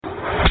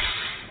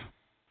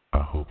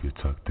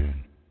you're tucked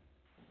in,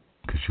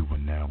 'cause you are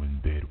now in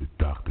bed with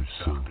Dr.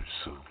 Sue.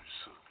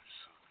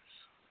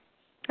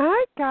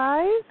 Hi,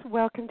 guys.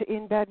 Welcome to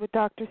In Bed with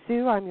Dr.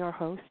 Sue. I'm your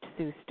host,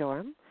 Sue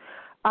Storm.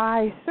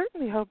 I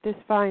certainly hope this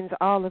finds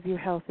all of you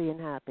healthy and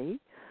happy.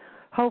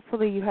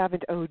 Hopefully you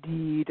haven't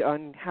OD'd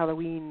on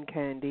Halloween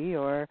candy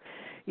or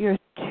you're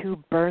too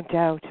burnt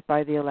out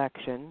by the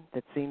election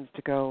that seems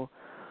to go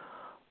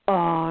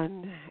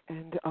on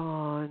and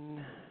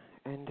on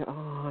and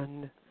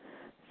on.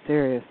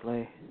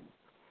 Seriously.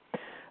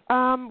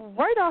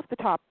 Right off the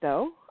top,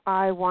 though,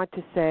 I want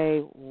to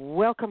say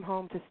welcome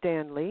home to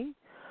Stan Lee.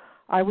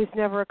 I was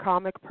never a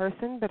comic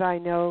person, but I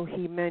know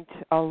he meant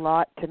a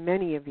lot to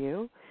many of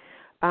you.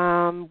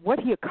 What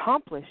he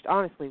accomplished,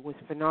 honestly, was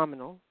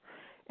phenomenal.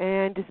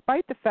 And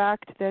despite the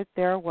fact that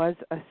there was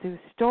a Sue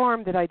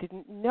Storm that I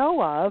didn't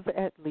know of,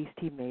 at least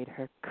he made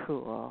her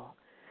cool.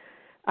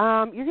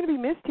 You're going to be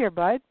missed here,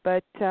 bud,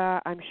 but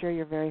I'm sure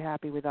you're very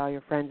happy with all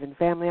your friends and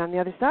family on the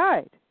other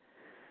side.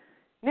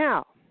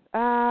 Now,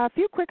 a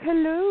few quick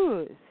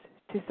hellos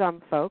to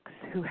some folks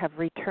who have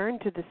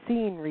returned to the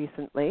scene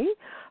recently.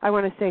 I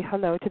want to say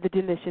hello to the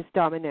delicious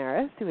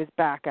Dominaris, who is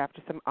back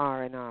after some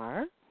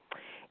R&R.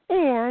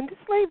 And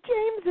Slave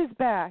James is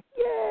back.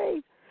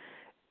 Yay!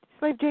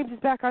 Slave James is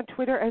back on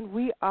Twitter, and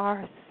we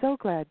are so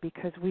glad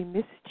because we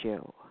missed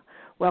you.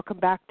 Welcome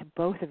back to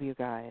both of you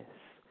guys.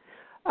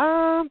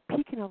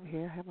 Peeking over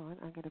here. Hang on.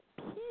 I'm going to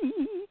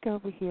peek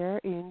over here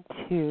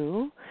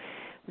into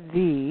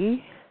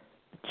the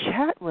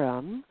chat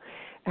room,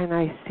 and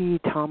I see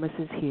Thomas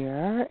is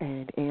here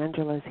and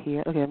Angela's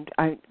here. Okay,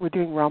 we're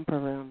doing Romper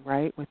Room,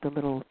 right, with the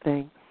little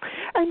thing.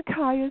 And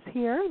Kaya's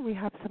here, and we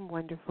have some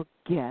wonderful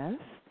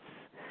guests.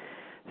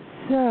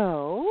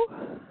 So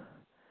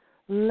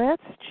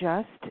let's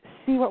just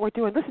see what we're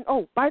doing. Listen,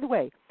 oh, by the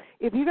way,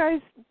 if you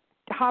guys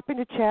hop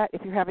into chat,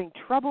 if you're having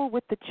trouble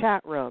with the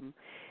chat room,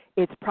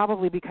 it's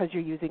probably because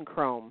you're using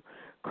Chrome.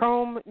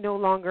 Chrome no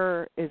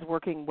longer is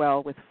working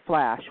well with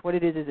Flash. What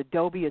it is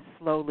Adobe is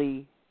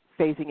slowly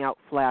phasing out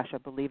Flash. I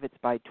believe it's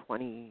by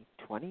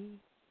 2020.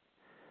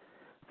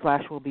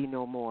 Flash will be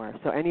no more.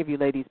 So any of you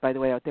ladies, by the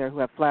way, out there who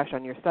have Flash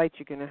on your sites,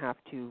 you're going to have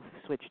to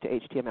switch to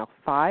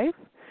HTML5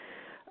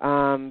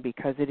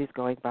 because it is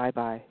going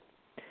bye-bye.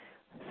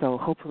 So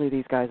hopefully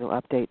these guys will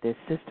update this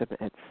system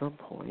at some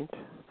point.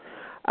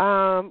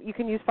 You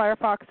can use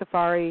Firefox,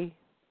 Safari.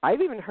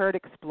 I've even heard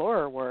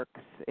Explorer works,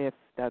 if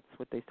that's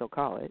what they still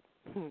call it.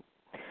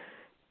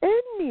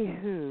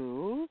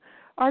 Anywho,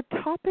 our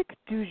topic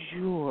du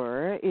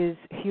jour is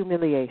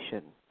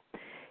humiliation.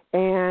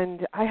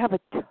 And I have a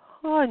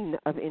ton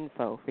of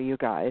info for you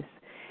guys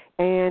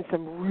and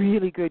some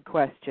really good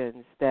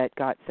questions that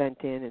got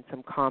sent in and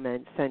some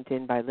comments sent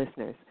in by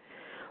listeners.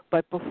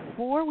 But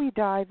before we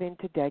dive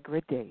into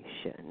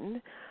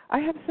degradation, I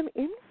have some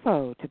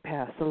info to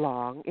pass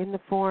along in the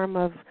form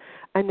of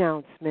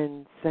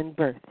announcements and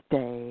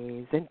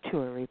birthdays and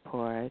tour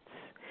reports,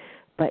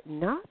 but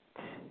not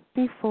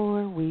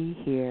before we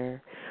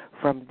hear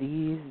from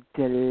these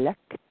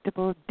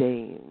delectable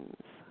dames.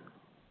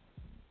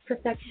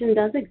 Perfection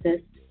does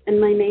exist,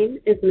 and my name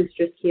is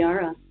Mistress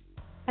Kiara.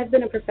 I've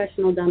been a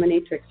professional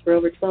dominatrix for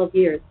over 12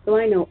 years, so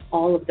I know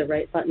all of the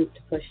right buttons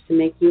to push to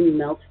make you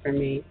melt for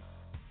me.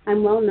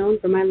 I'm well known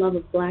for my love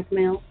of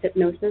blackmail,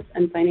 hypnosis,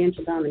 and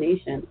financial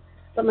domination,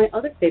 but my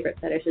other favorite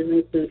fetishes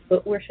include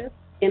foot worship,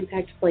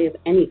 impact play of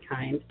any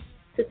kind,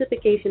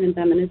 sissification and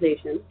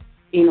feminization,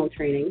 anal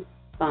training,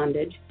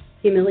 bondage,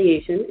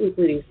 humiliation,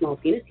 including small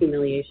penis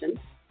humiliation,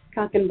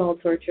 cock and ball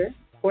torture,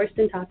 forced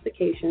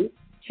intoxication,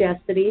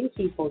 chastity and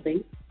key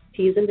holding,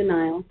 tease and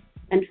denial,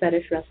 and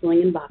fetish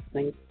wrestling and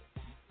boxing.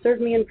 Serve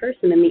me in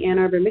person in the Ann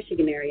Arbor,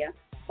 Michigan area,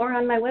 or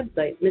on my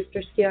website,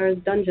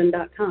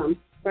 mrskiarasdungeon.com,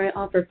 where I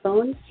offer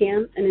phone,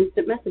 cam, and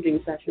instant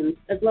messaging sessions,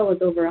 as well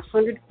as over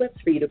 100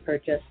 clips for you to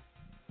purchase.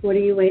 What are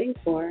you waiting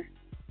for?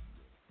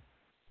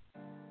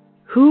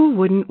 Who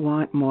wouldn't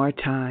want more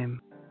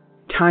time?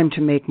 Time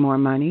to make more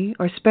money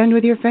or spend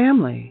with your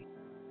family?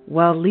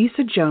 Well,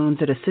 Lisa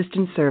Jones at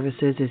Assistant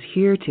Services is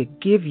here to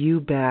give you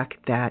back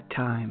that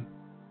time.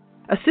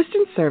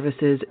 Assistant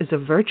Services is a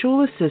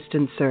virtual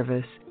assistant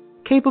service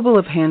capable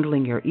of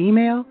handling your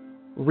email,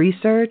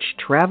 research,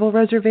 travel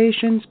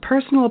reservations,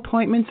 personal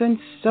appointments, and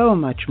so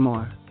much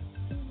more.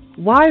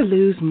 Why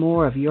lose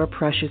more of your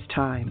precious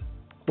time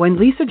when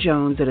Lisa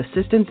Jones at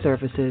Assistant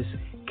Services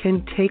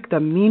can take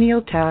the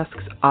menial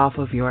tasks off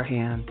of your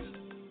hands?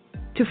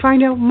 To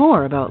find out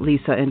more about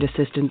Lisa and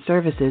Assistant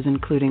Services,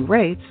 including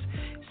rates,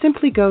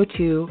 simply go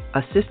to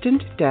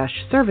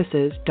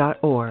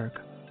assistant-services.org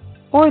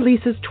or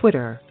Lisa's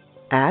Twitter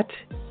at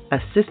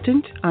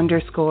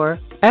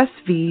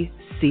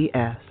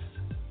assistant_SVCS.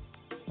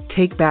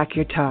 Take back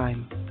your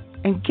time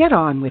and get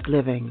on with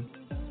living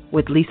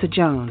with Lisa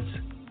Jones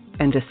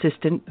and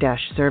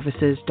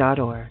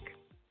assistant-services.org.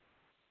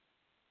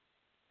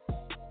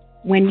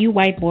 When you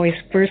white boys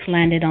first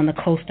landed on the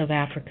coast of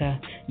Africa,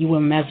 you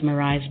were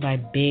mesmerized by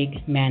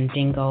big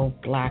mandingo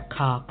black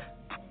cock.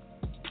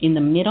 In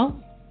the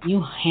middle,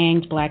 you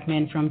hanged black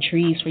men from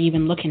trees for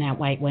even looking at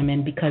white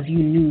women because you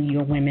knew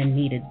your women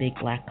needed big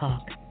black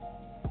cock.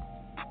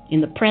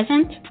 In the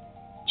present,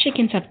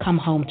 chickens have come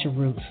home to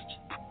roost.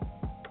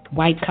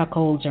 White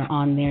cuckolds are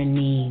on their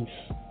knees,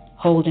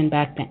 holding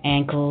back the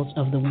ankles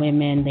of the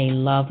women they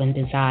love and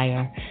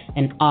desire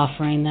and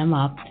offering them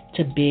up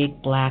to big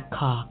black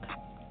cock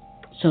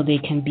so they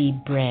can be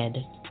bred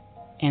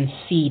and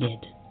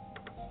seeded,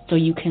 so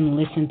you can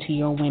listen to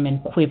your women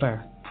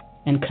quiver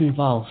and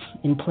convulse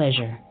in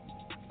pleasure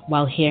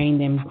while hearing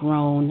them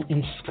groan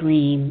and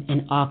scream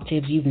in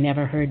octaves you've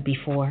never heard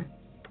before.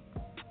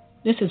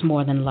 This is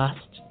more than lust.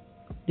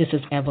 This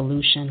is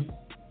evolution.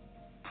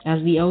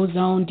 As the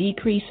ozone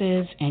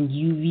decreases and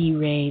UV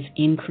rays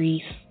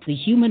increase, the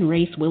human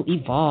race will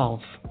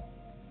evolve.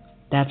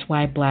 That's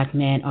why black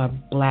men are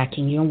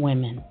blacking your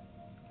women,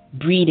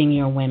 breeding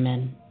your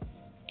women,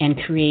 and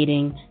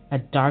creating a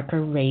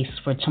darker race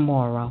for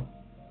tomorrow.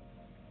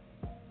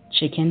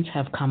 Chickens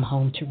have come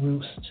home to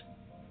roost.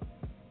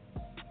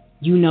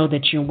 You know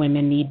that your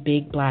women need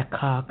big black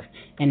cock,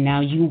 and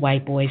now you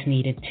white boys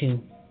need it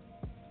too.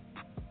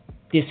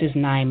 This is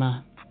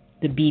Naima,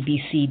 the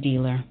BBC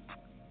dealer.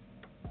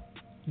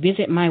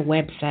 Visit my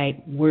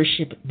website,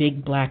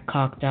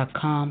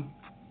 worshipbigblackcock.com,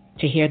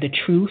 to hear the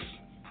truth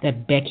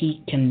that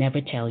Becky can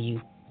never tell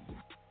you.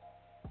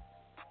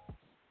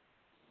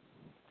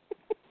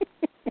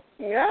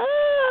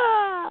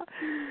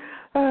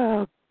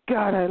 Oh,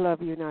 God, I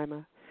love you,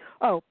 Naima.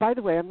 Oh, by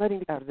the way, I'm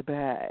letting it out of the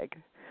bag.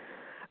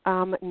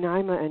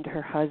 Naima and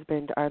her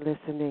husband are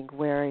listening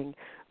wearing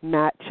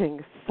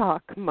matching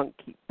sock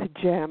monkey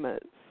pajamas.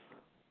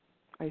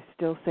 I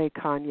still say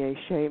Kanye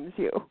shames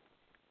you.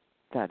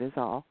 That is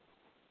all.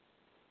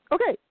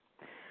 Okay.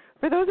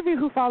 For those of you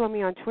who follow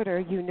me on Twitter,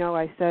 you know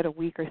I said a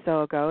week or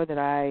so ago that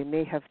I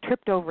may have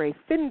tripped over a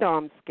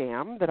FinDom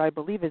scam that I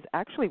believe is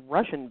actually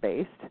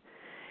Russian-based.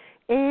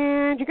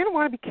 And you're going to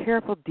want to be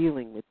careful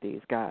dealing with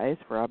these guys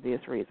for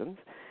obvious reasons.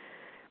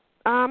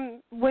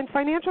 When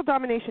financial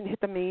domination hit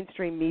the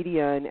mainstream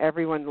media and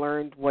everyone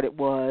learned what it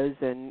was,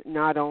 and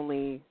not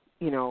only,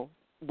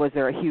 was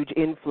there a huge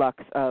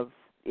influx of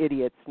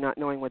idiots not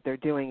knowing what they're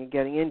doing and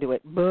getting into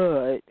it,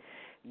 but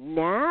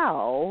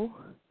now,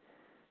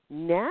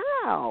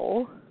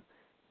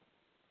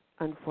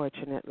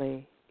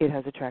 unfortunately, it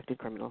has attracted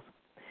criminals.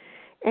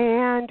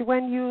 And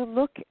when you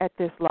look at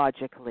this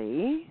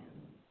logically,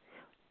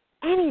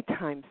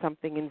 anytime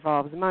something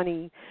involves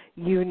money,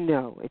 you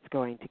know it's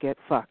going to get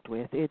fucked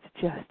with. It's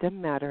just a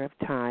matter of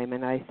time,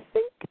 and I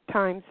think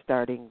time's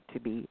starting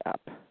to be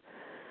up.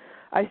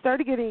 I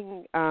started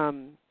getting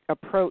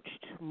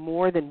approached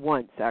more than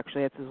once,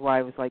 actually. That's why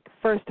I was like,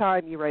 first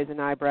time you raise an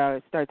eyebrow,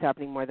 it starts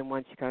happening more than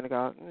once, you kind of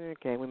go,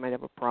 okay, we might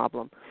have a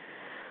problem.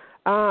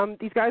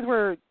 These guys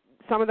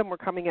some of them were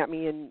coming at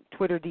me in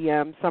Twitter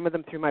DMs, some of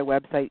them through my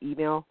website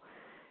email.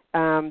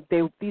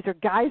 These are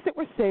guys that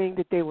were saying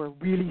that they were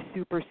really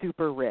super,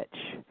 super rich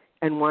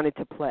and wanted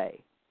to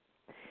play.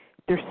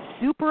 They're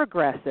super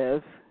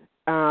aggressive,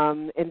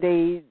 and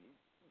they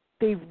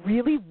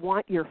really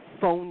want your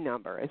phone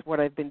number is what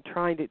I've been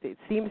trying to – it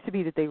seems to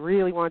be that they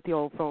really want the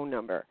old phone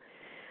number.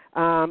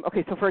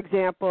 Okay, so for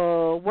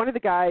example, one of the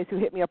guys who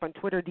hit me up on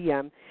Twitter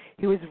DM,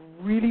 he was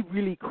really,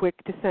 really quick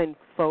to send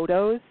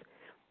photos.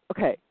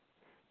 Okay,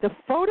 the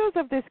photos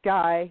of this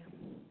guy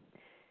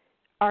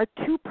are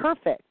too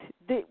perfect.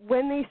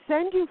 When they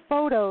send you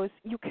photos,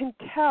 you can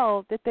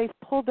tell that they've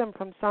pulled them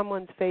from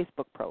someone's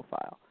Facebook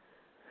profile.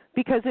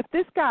 Because if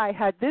this guy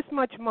had this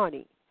much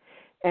money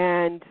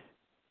and,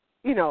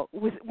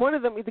 was one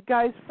of them, the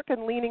guy's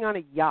freaking leaning on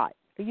a yacht.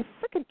 Are you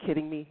freaking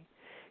kidding me?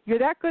 You're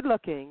that good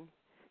looking,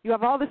 you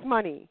have all this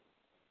money,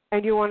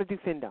 and you want to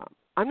do FinDom.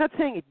 I'm not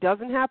saying it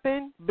doesn't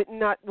happen, but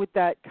not with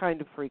that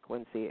kind of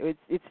frequency.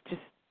 It's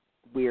just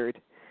weird.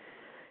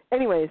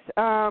 Anyways,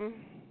 I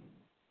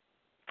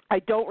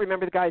don't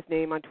remember the guy's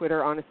name on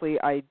Twitter, honestly.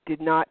 I did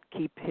not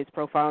keep his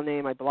profile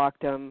name. I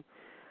blocked him.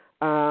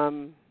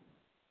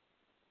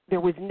 There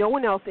was no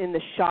one else in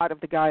the shot of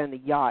the guy on the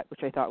yacht,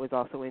 which I thought was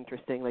also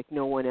interesting, like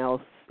no one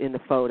else in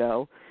the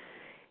photo.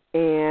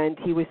 And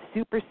he was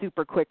super,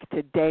 super quick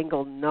to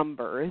dangle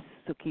numbers,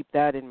 so keep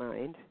that in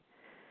mind.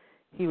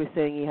 He was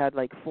saying he had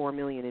like $4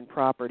 million in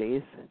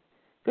properties.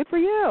 Good for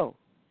you.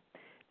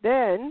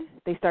 Then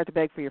they start to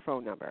beg for your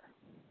phone number.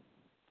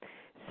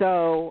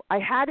 So I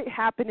had it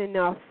happen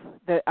enough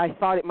that I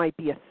thought it might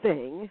be a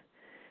thing.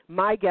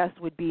 My guess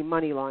would be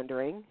money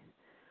laundering.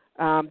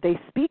 They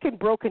speak in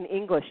broken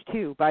English,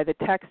 too, by the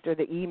text or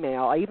the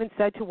email. I even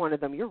said to one of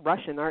them, "You're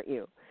Russian, aren't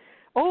you?"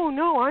 "Oh,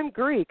 no, I'm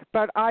Greek,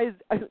 but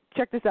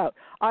check this out.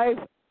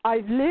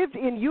 I've lived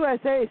in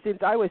USA since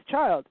I was a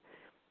child."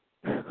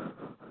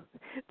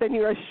 Then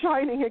you're a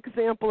shining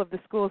example of the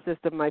school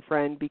system, my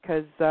friend,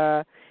 because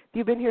if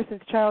you've been here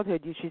since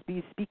childhood, you should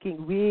be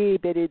speaking way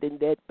better than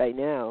that by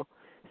now,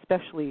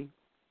 especially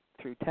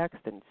through text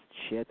and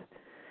shit.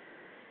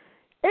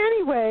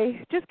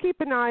 Anyway, just keep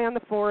an eye on the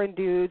foreign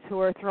dudes who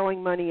are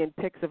throwing money in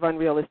pics of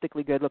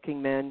unrealistically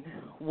good-looking men.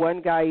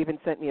 One guy even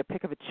sent me a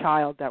pic of a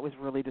child that was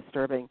really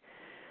disturbing.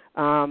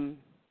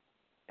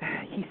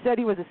 He said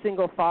he was a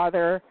single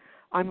father.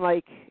 I'm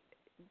like,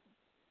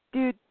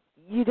 dude,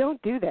 you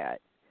don't do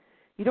that.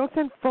 You don't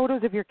send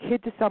photos of your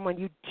kid to someone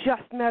you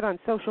just met on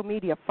social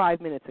media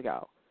 5 minutes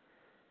ago.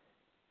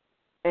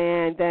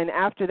 And then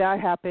after that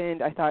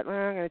happened, I thought,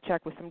 I'm going to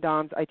check with some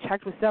DOMs. I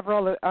checked with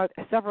several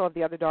of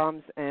the other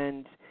DOMs,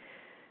 and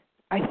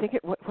I think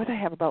what did I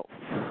have, about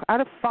out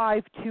of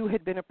 5, 2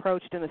 had been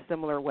approached in a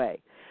similar way.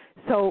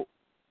 So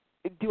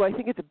do I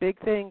think it's a big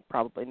thing?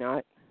 Probably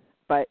not.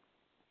 But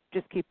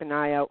just keep an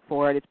eye out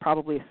for it. It's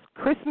probably a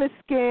Christmas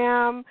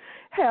scam.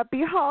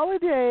 Happy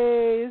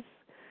holidays.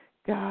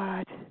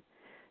 God.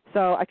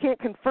 So I can't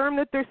confirm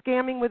that they're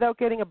scamming without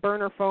getting a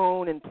burner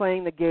phone and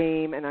playing the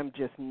game, and I'm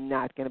just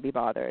not going to be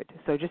bothered.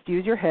 So just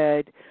use your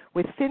head.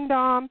 With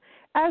FinDom,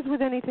 as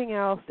with anything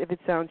else, if it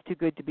sounds too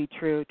good to be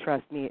true,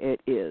 trust me, it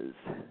is.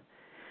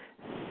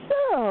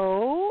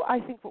 So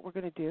I think what we're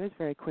going to do is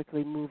very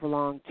quickly move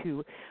along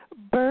to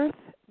birthdays.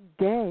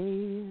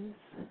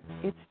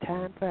 It's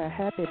time for a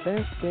happy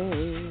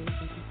birthday.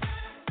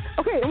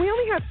 Okay, and we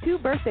only have 2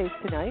 birthdays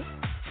tonight,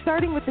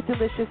 starting with the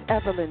delicious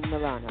Evelyn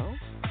Milano,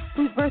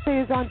 whose birthday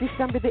is on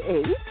December the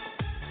 8th,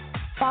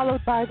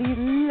 followed by the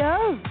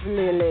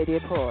lovely Lady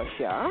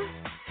Portia,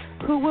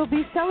 who will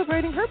be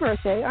celebrating her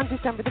birthday on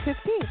December the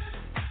 15th.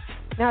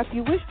 Now, if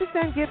you wish to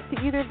send gifts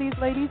to either of these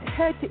ladies,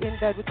 head to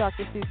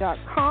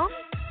inbedwithdrsue.com,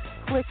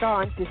 click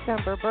on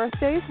December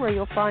birthdays, where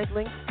you'll find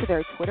links to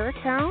their Twitter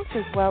accounts,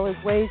 as well as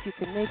ways you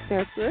can make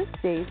their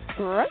birthdays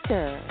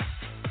brighter.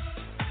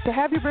 To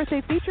have your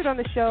birthday featured on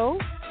the show,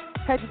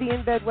 head to the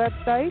InBed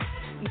website.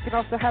 You can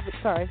also have it,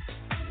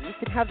 you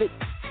can have it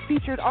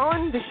featured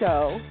on the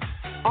show,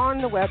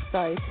 on the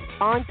website,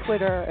 on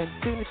Twitter, and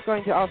soon it's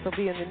going to also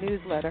be in the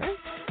newsletter.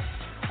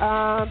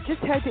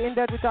 Just head to In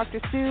Bed with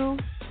Dr. Sue,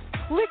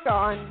 click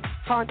on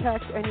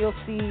Contact, and you'll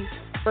see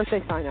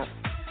birthday sign-up.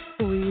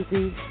 So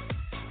easy.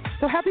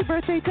 So happy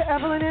birthday to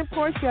Evelyn and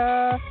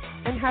Portia,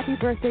 and happy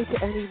birthday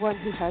to anyone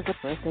who has a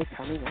birthday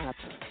coming up.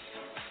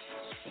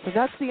 So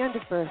that's the end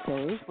of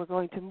birthdays. We're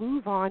going to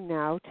move on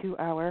now to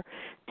our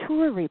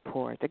tour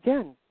report.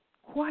 Again,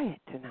 quiet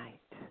tonight.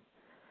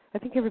 I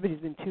think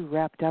everybody's been too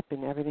wrapped up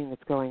in everything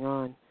that's going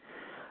on.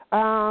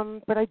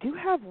 But I do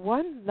have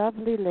one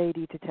lovely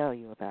lady to tell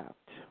you about.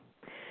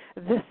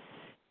 The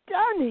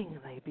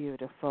stunningly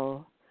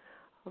beautiful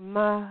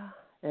Malaysia.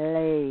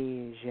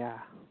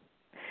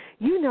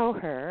 You know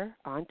her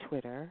on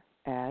Twitter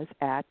as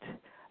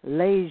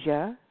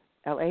 @Laysia,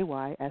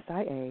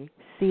 Laysia,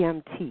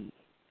 CMT.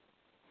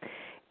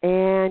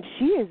 And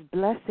she is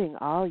blessing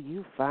all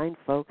you fine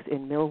folks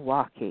in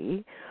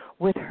Milwaukee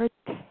with her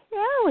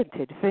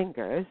talented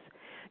fingers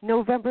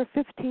November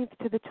 15th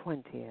to the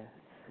 20th.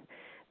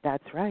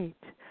 That's right.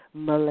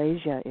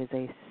 Malaysia is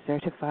a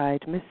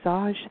certified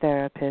massage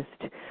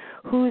therapist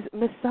whose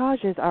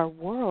massages are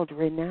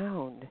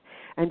world-renowned,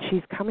 and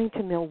she's coming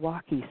to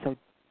Milwaukee, so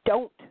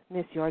don't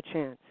miss your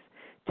chance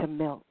to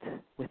melt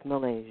with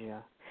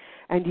Malaysia.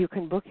 And you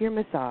can book your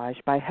massage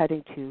by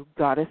heading to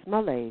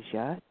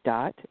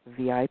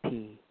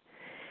goddessmalaysia.vip.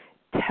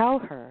 Tell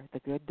her the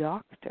good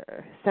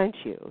doctor sent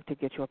you to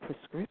get your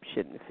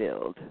prescription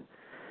filled.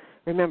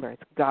 Remember,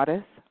 it's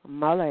Goddess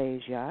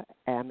Malaysia,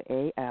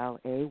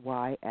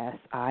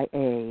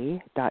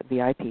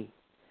 MALAYSIA.VIP.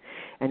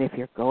 And if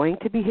you're going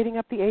to be hitting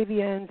up the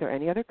AVNs or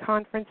any other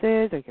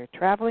conferences, or you're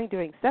traveling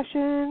doing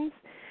sessions,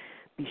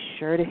 be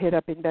sure to hit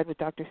up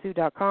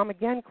inbedwithdrsue.com.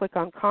 Again, click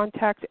on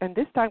Contact, and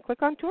this time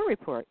click on Tour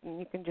Report, and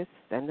you can just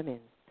send them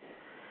in.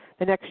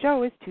 The next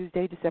show is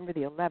Tuesday, December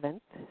the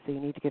 11th, so you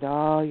need to get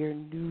all your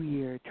New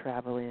Year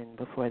travel in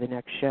before the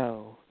next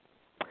show.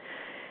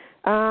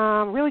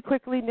 Really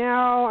quickly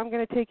now, I'm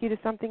going to take you to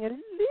something a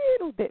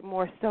little bit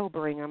more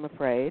sobering, I'm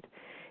afraid.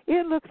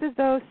 It looks as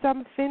though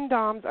some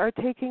FinDoms are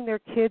taking their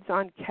kids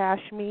on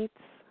cash meets.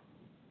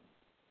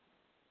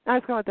 I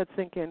was going to let that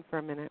sink in for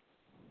a minute.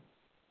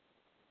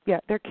 Yeah,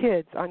 their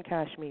kids on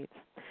cash meets.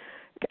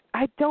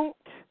 I don't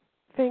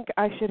think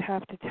I should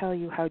have to tell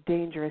you how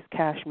dangerous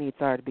cash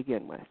meets are to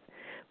begin with.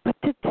 But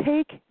to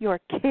take your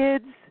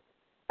kids,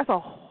 that's a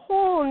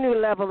whole new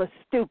level of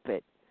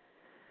stupid.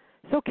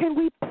 So can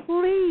we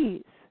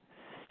please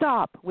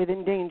stop with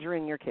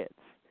endangering your kids?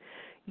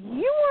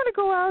 You want to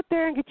go out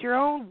there and get your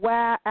own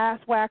ass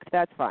whacked,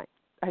 that's fine.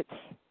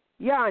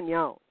 You're on your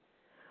own.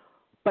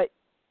 But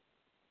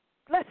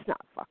let's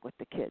not fuck with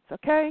the kids,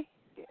 okay?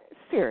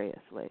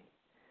 Seriously.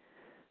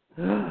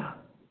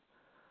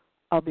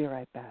 I'll be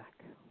right back.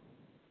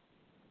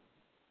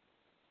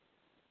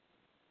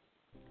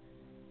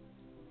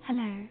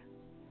 Hello,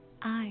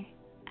 I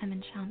am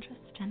Enchantress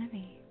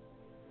Genevieve,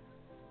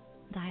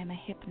 and I am a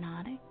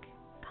hypnotic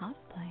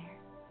cosplayer.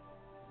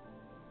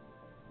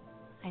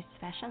 I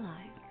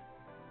specialize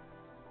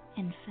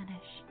in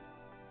fetish,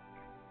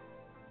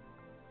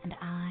 and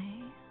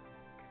I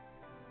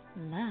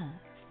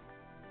love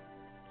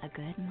a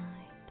good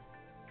mind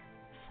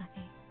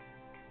fucking.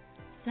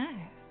 So,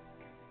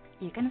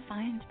 you can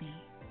find me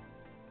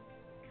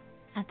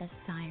at the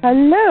Siren.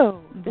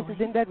 Hello, this Voice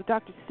is In Bed with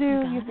Dr.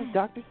 Sue. This is Goddess.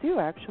 Dr. Sue,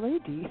 actually.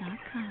 Who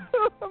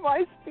am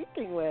I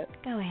speaking with?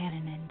 Go ahead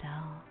and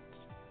indulge.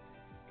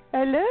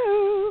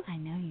 Hello. I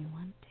know you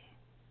want to.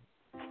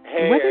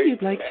 Hey, Whether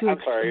you'd like to I'm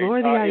sorry.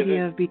 explore the Is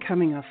idea it- of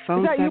becoming a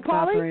phone Is that you, sex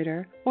Polly?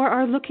 operator or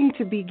are looking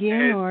to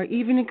begin or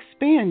even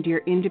expand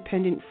your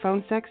independent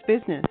phone sex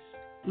business,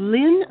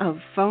 Lynn of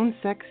Phone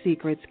Sex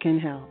Secrets can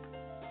help.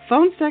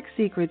 Phone Sex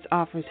Secrets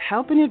offers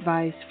help and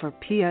advice for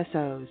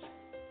PSOs,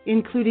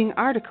 including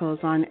articles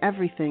on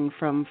everything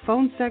from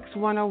Phone Sex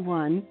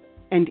 101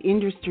 and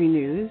industry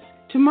news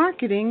to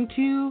marketing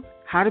to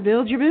how to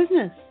build your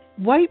business.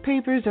 White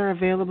papers are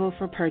available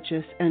for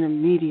purchase and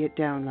immediate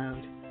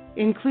download,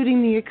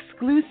 including the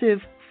exclusive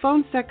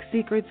Phone Sex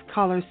Secrets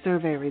Caller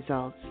Survey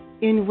results,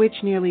 in which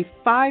nearly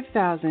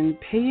 5,000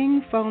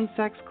 paying phone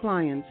sex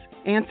clients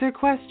answer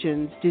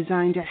questions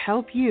designed to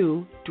help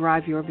you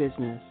drive your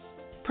business.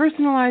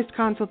 Personalized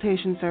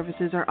consultation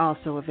services are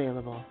also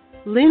available.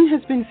 Lynn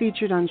has been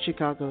featured on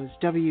Chicago's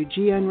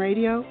WGN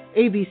Radio,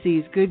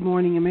 ABC's Good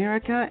Morning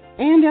America,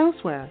 and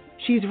elsewhere.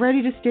 She's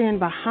ready to stand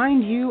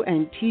behind you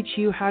and teach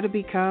you how to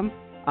become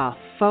a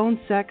phone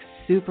sex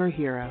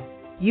superhero.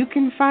 You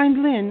can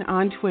find Lynn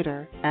on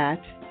Twitter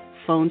at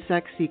Phone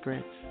Sex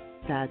Secrets.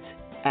 That's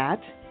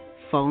at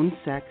Phone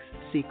Sex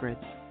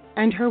Secrets.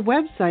 And her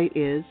website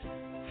is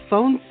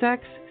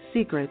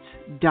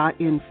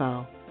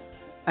phonesexsecrets.info.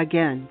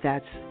 Again,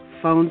 that's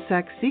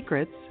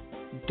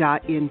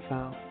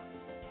phonesexsecrets.info.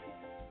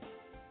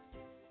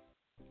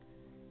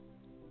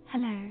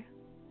 Hello,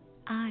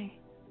 I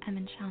am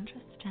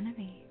Enchantress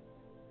Genevieve,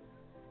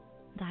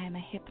 and I am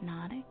a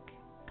hypnotic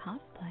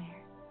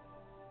cosplayer.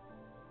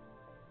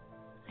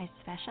 I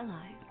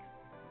specialize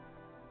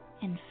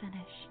in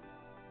fetish,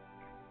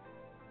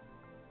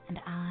 and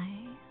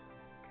I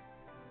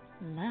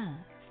love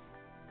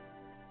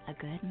a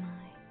good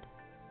mind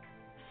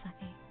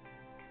sucking.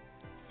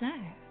 So,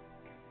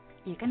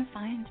 you can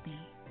find me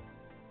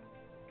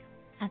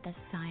at the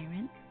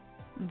Siren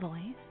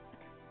Voice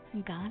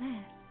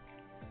Goddess.com.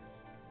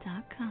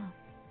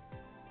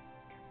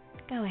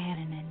 Go ahead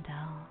and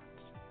indulge.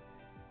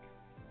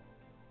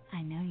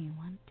 I know you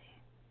want to.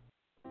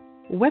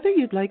 Whether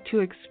you'd like to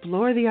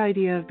explore the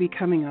idea of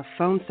becoming a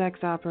phone sex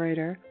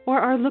operator or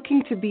are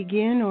looking to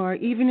begin or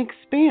even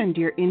expand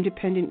your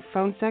independent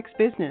phone sex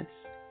business,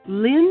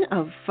 Lynn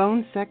of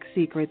Phone Sex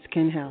Secrets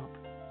can help.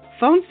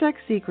 Phone Sex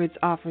Secrets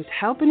offers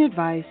help and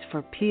advice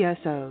for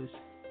PSOs,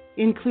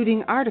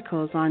 including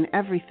articles on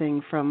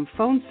everything from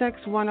Phone Sex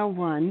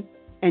 101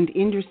 and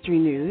industry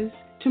news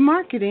to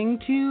marketing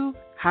to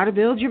how to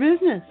build your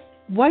business.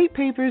 White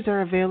papers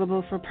are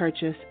available for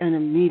purchase and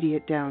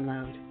immediate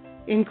download,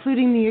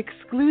 including the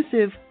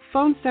exclusive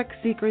Phone Sex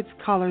Secrets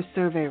Caller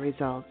Survey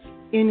results,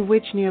 in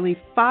which nearly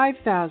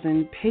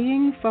 5,000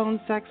 paying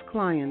phone sex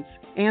clients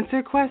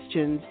answer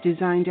questions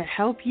designed to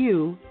help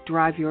you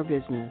drive your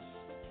business.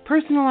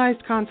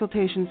 Personalized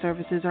consultation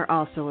services are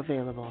also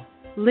available.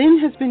 Lynn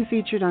has been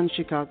featured on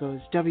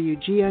Chicago's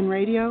WGN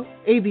Radio,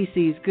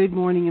 ABC's Good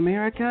Morning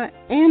America,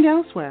 and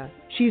elsewhere.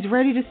 She's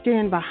ready to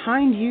stand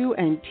behind you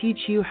and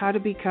teach you how to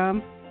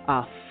become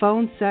a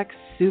phone sex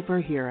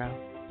superhero.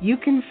 You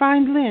can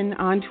find Lynn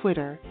on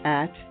Twitter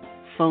at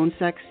Phone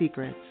Sex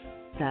Secrets.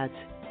 That's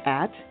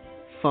at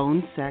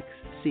Phone Sex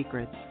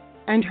Secrets.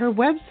 And her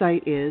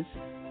website is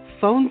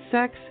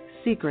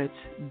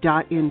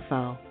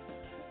phonesexsecrets.info.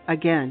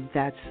 Again,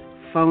 that's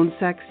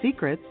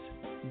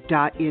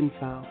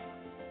phonesexsecrets.info.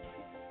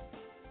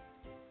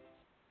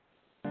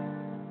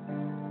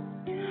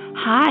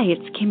 Hi,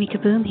 it's Kimmy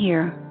Kaboom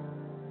here.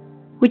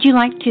 Would you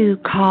like to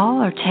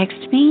call or text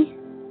me?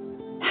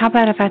 How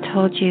about if I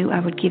told you I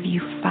would give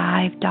you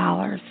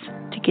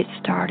 $5 to get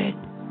started?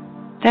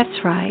 That's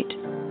right.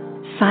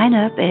 Sign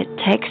up at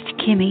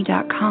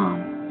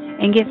textkimmy.com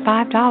and get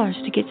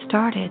 $5 to get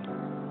started.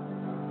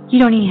 You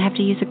don't even have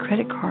to use a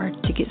credit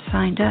card to get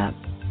signed up.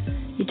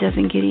 It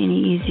doesn't get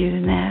any easier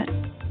than that.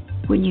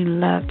 Wouldn't you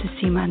love to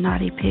see my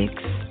naughty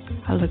pics?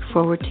 I look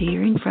forward to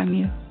hearing from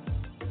you.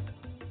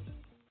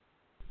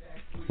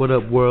 What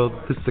up, world?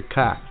 This is the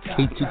Cock,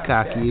 K2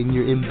 Cocky, and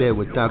you're in bed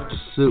with Dr.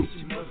 Sue.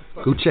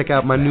 Go check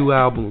out my new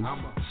album,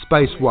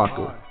 Spice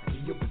Walker,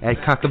 at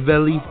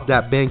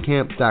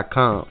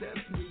cockavelli.bandcamp.com.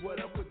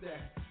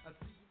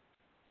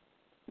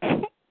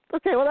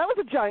 Okay, well, that was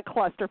a giant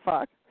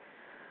clusterfuck.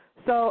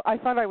 So I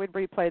thought I would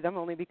replay them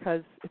only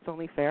because it's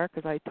only fair,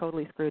 because I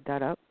totally screwed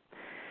that up.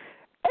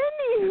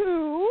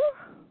 Anywho,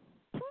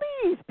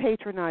 please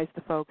patronize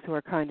the folks who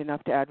are kind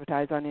enough to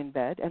advertise on In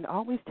Bed, and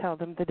always tell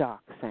them the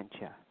doc sent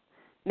you.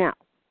 Now,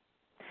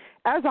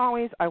 as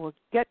always, I will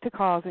get to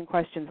calls and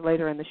questions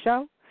later in the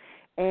show.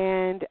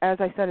 And as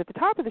I said at the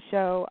top of the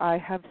show, I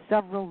have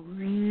several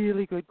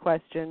really good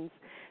questions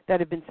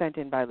that have been sent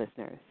in by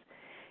listeners.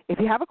 If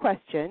you have a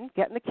question,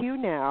 get in the queue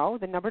now.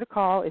 The number to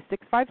call is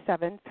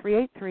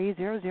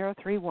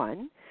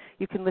 657-383-0031.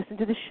 You can listen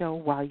to the show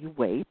while you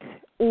wait.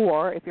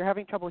 Or if you're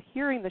having trouble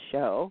hearing the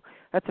show,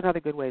 that's another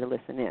good way to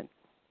listen in.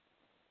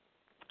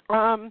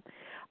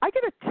 I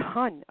get a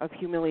ton of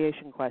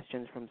humiliation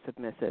questions from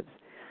submissives,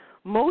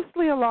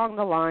 mostly along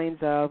the lines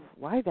of,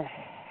 why the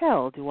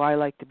hell do I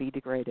like to be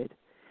degraded?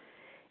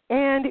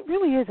 And it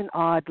really is an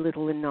odd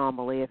little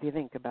anomaly if you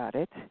think about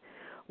it.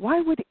 Why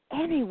would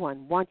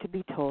anyone want to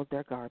be told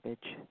they're garbage?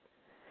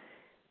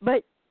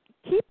 But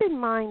keep in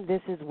mind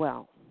this as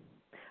well.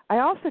 I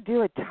also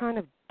do a ton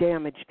of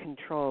damage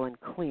control and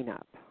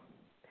cleanup.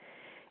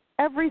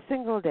 Every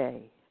single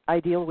day, I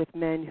deal with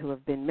men who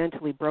have been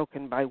mentally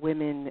broken by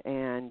women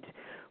and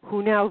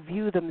who now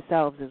view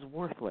themselves as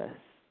worthless,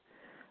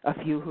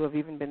 a few who have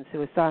even been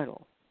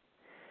suicidal.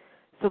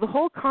 So the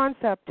whole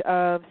concept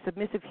of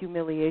submissive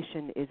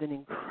humiliation is an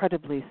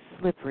incredibly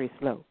slippery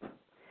slope,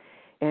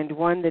 and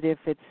one that if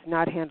it's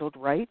not handled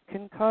right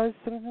can cause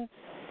some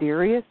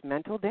serious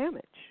mental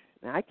damage.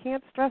 And I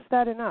can't stress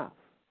that enough.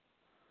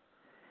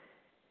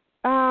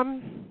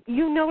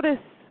 You notice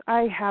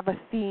I have a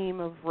theme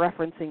of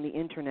referencing the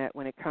Internet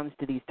when it comes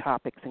to these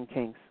topics and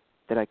kinks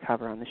that I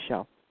cover on the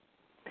show.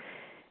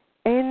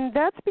 And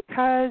that's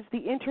because the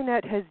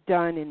Internet has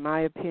done, in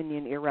my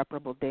opinion,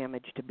 irreparable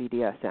damage to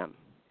BDSM.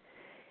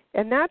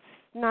 And that's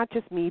not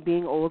just me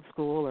being old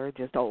school or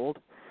just old.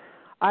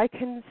 I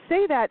can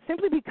say that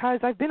simply because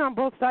I've been on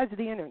both sides of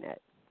the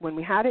Internet, when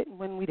we had it and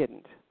when we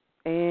didn't.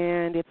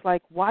 And it's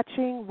like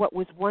watching what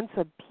was once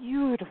a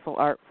beautiful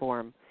art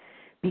form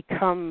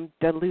become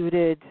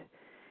diluted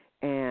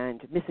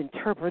and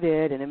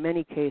misinterpreted and in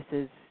many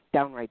cases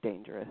downright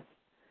dangerous.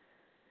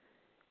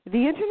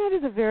 The Internet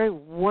is a very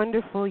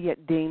wonderful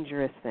yet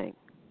dangerous thing.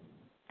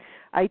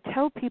 I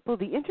tell people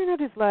the Internet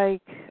is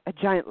like a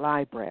giant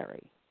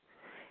library.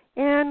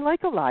 And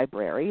like a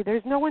library,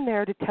 there's no one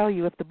there to tell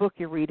you if the book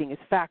you're reading is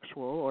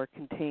factual or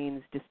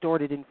contains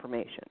distorted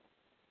information.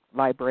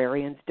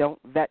 Librarians don't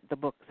vet the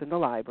books in the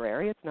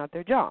library. It's not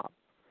their job.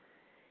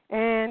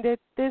 And at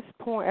this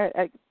point,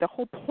 the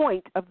whole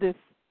point of this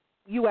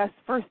U.S.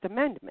 First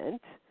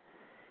Amendment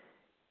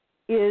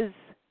is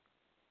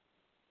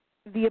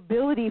the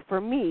ability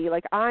for me,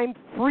 like I'm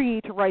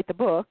free to write the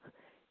book,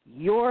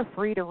 you're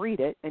free to read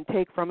it and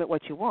take from it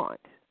what you want.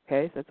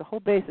 Okay, so it's the whole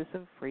basis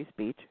of free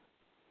speech.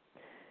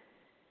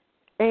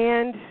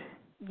 And,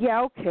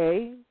 yeah,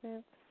 okay,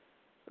 that's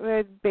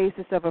the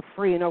basis of a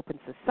free and open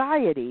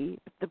society.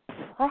 But the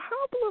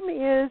problem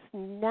is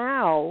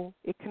now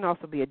it can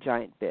also be a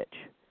giant bitch.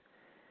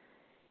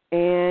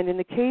 And in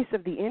the case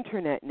of the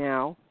Internet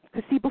now,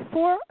 because see,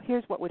 before,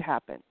 here's what would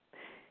happen.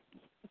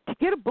 To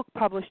get a book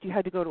published, you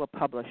had to go to a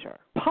publisher.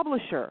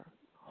 Publisher,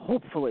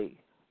 hopefully,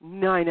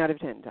 9 out of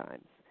 10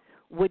 times,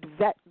 would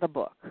vet the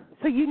book.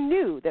 So you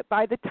knew that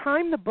by the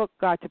time the book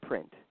got to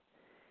print,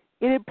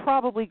 it had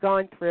probably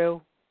gone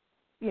through,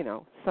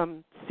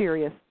 some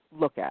serious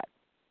look at.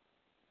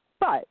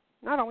 But,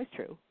 not always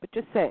true, but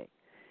just saying.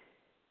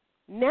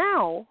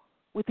 Now,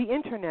 with the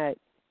Internet,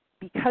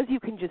 because you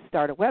can just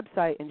start a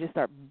website and just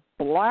start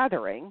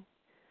blathering,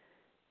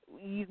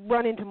 you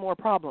run into more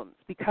problems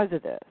because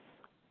of this.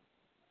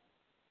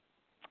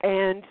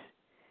 And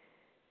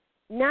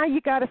now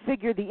you got to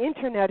figure the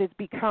Internet has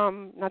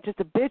become not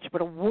just a bitch,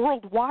 but a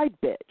worldwide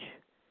bitch.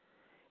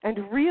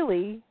 And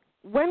really,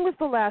 when was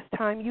the last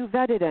time you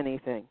vetted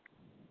anything?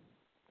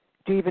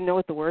 Do you even know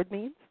what the word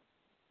means?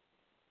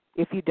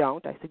 If you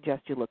don't, I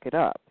suggest you look it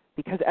up,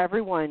 because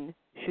everyone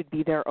should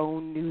be their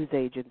own news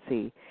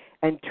agency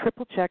and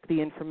triple check the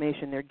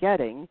information they're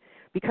getting,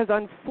 because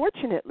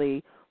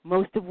unfortunately,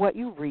 most of what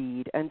you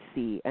read and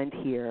see and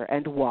hear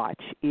and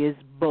watch is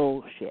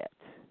bullshit.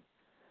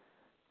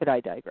 But I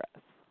digress.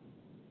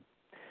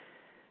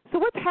 So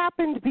what's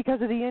happened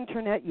because of the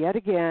Internet yet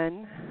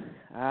again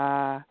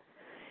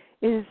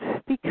is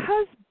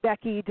because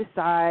Becky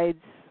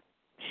decides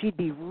she'd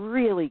be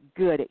really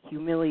good at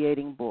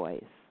humiliating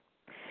boys.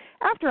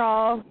 After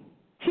all,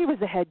 she was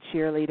the head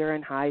cheerleader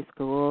in high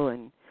school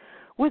and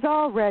was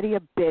already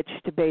a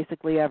bitch to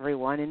basically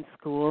everyone in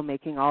school,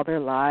 making all their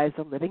lives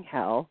a living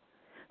hell.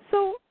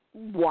 So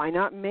why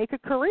not make a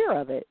career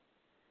of it?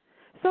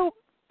 So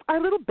our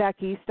little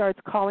Becky starts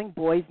calling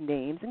boys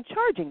names and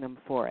charging them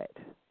for it.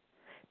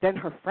 Then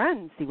her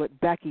friends see what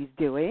Becky's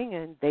doing,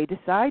 and they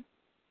decide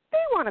they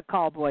want to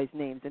call boys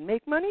names and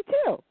make money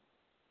too.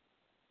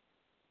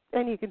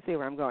 And you can see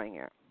where I'm going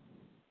here.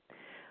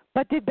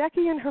 But did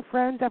Becky and her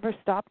friends ever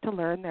stop to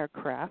learn their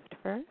craft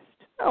first?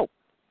 Oh,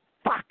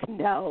 fuck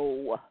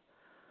no.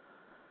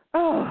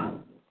 Oh,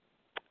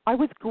 I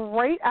was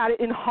great at it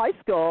in high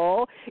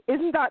school.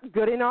 Isn't that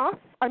good enough?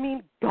 I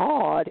mean,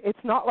 God, it's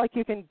not like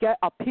you can get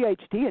a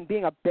PhD in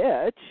being a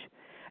bitch.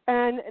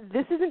 And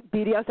this isn't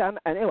BDSM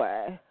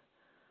anyway.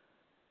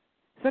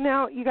 So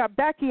now you got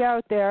Becky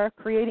out there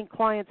creating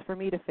clients for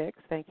me to fix.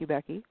 Thank you,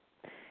 Becky.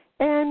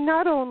 And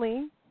not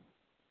only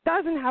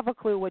doesn't have a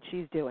clue what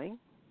she's doing,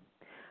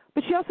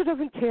 but she also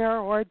doesn't care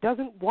or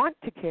doesn't want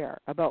to care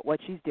about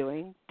what she's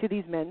doing to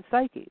these men's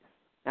psyches.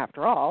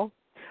 After all,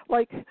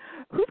 like,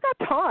 who's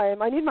got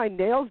time? I need my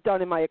nails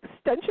done and my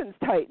extensions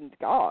tightened.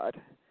 God.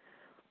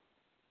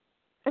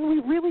 And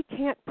we really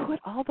can't put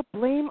all the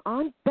blame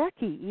on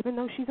Becky, even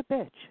though she's a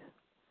bitch.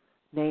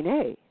 Nay,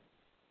 nay.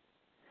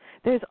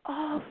 There's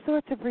all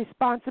sorts of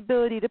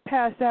responsibility to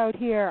pass out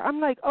here.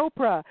 I'm like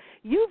Oprah.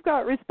 You've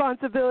got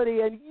responsibility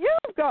and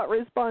you've got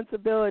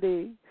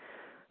responsibility.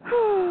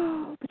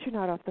 But you're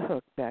not off the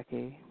hook,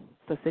 Becky.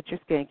 So sit your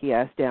skanky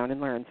ass down and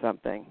learn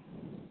something.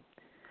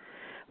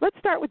 Let's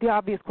start with the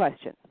obvious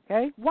question,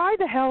 Okay? Why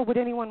the hell would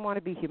anyone want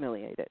to be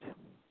humiliated?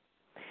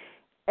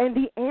 And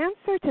the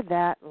answer to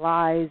that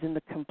lies in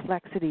the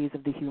complexities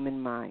of the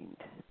human mind,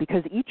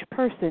 because each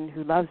person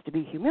who loves to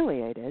be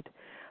humiliated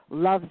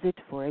loves it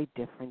for a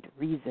different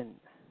reason.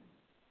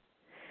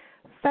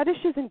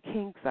 Fetishes and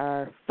kinks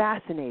are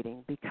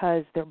fascinating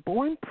because they're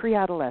born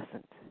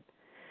pre-adolescent.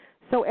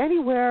 So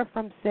anywhere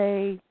from,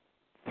 say,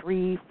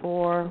 3,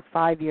 4,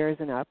 5 years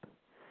and up.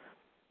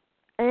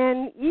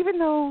 And even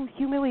though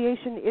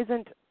humiliation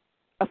isn't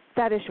a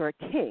fetish or a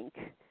kink,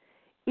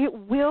 it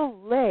will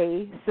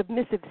lay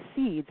submissive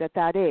seeds at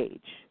that age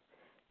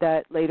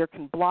that later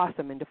can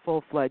blossom into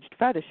full-fledged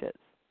fetishes.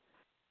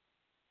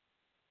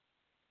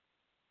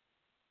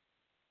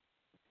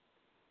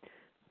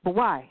 But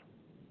why?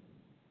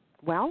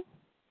 Well,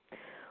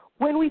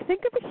 when we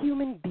think of a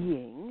human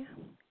being,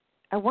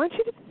 I want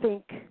you to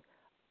think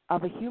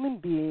of a human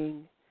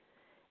being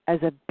as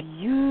a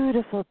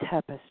beautiful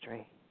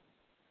tapestry,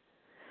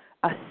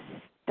 a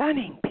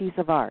stunning piece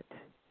of art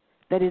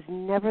that is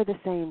never the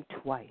same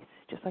twice,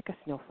 just like a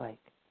snowflake.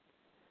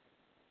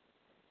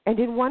 And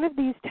in one of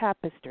these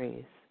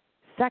tapestries,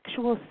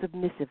 sexual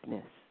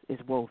submissiveness is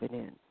woven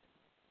in.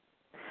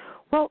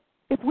 Well,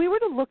 if we were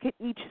to look at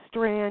each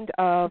strand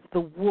of the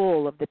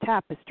wool of the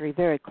tapestry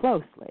very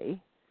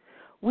closely,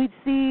 we'd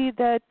see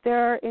that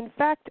there are, in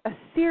fact, a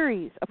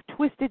series of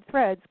twisted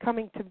threads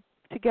coming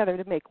together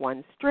to make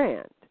one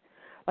strand.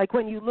 Like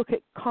when you look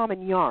at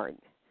common yarn,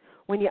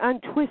 when you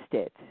untwist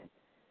it,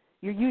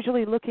 you're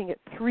usually looking at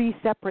 3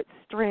 separate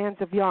strands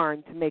of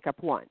yarn to make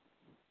up one.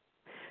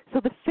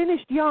 So the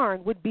finished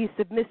yarn would be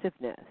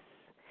submissiveness.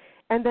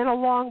 And then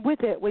along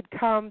with it would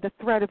come the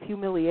thread of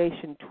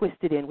humiliation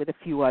twisted in with a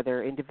few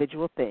other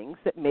individual things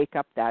that make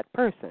up that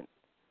person.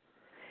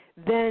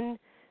 Then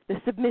the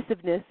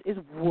submissiveness is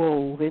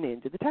woven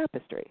into the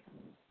tapestry.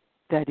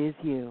 That is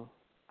you.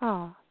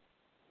 Ah.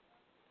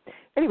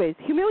 Anyways,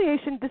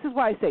 humiliation, this is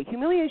why I say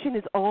humiliation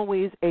is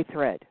always a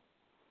thread.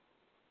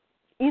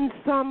 In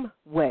some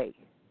way.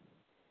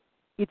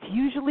 It's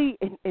usually,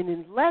 and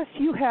unless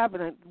you have,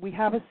 and we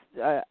have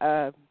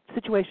a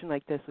situation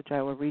like this, which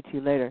I will read to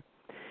you later,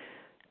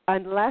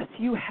 unless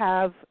you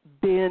have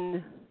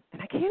been,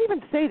 and I can't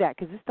even say that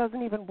because this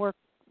doesn't even work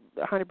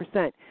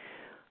 100%,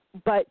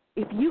 but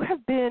if you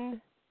have been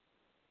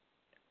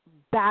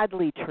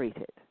badly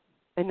treated,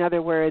 in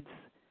other words,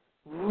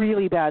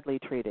 really badly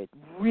treated,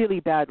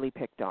 really badly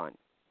picked on,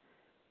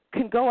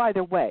 can go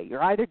either way.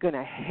 You're either going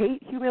to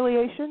hate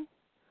humiliation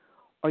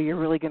or you're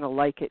really going to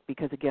like it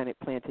because, again, it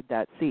planted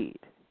that seed.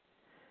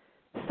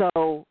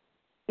 So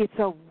it's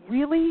a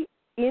really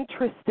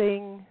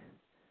interesting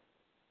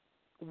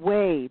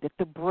way that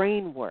the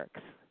brain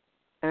works.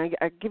 And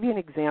I'll give you an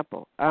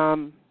example. Let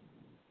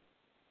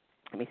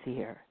me see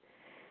here.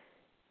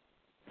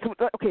 So,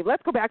 okay,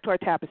 let's go back to our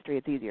tapestry.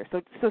 It's easier.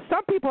 So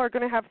some people are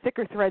going to have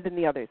thicker thread than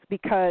the others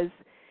because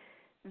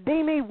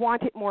they may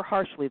want it more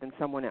harshly than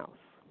someone else.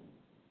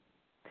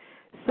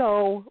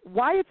 So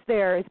why it's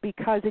there is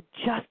because it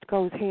just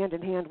goes hand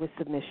in hand with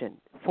submission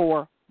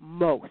for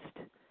most.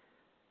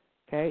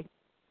 Okay?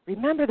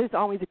 Remember, there's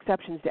always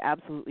exceptions to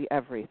absolutely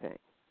everything.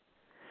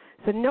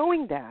 So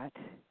knowing that,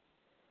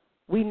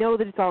 we know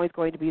that it's always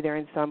going to be there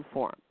in some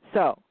form.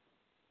 So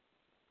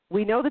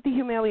we know that the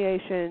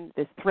humiliation,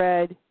 this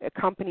thread,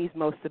 accompanies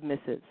most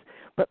submissives.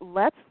 But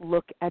let's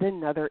look at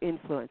another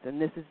influence, and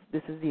this is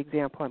the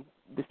example I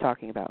was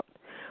talking about.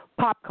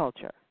 Pop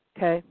culture,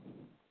 okay?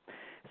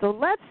 So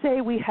let's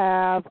say we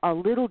have a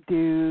little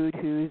dude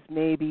who's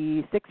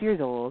maybe 6 years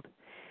old,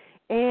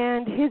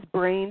 and his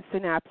brain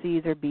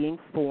synapses are being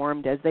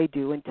formed as they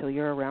do until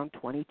you're around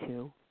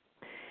 22.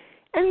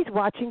 And he's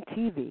watching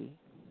TV,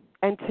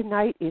 and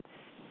tonight it's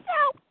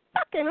so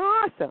fucking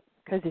awesome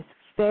because his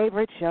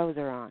favorite shows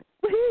are on.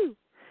 Woohoo!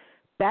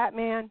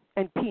 Batman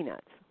and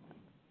Peanuts.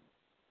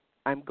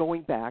 I'm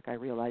going back. I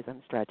realize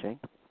I'm stretching.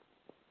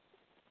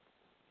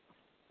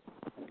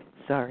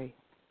 Sorry,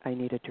 I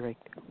need a drink.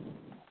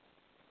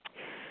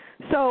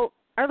 So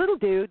our little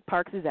dude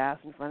parks his ass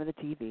in front of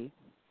the TV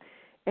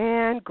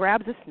and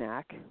grabs a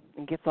snack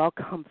and gets all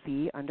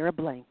comfy under a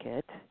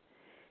blanket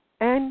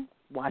and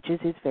watches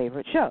his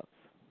favorite shows.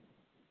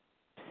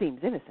 Seems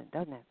innocent,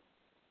 doesn't it?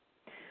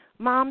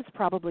 Mom's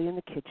probably in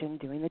the kitchen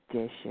doing the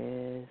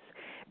dishes.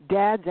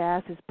 Dad's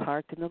ass is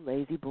parked in the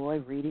lazy boy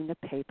reading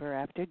the paper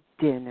after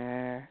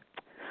dinner.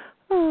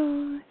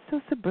 Oh,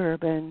 so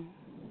suburban.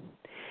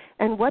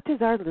 And what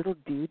does our little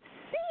dude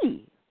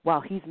see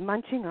while he's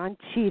munching on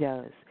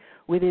Cheetos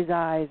with his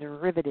eyes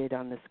riveted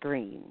on the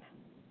screen?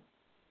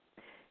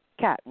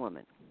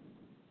 Catwoman.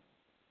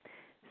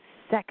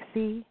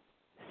 Sexy,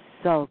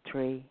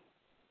 sultry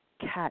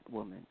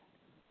Catwoman.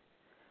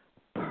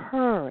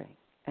 Purring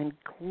and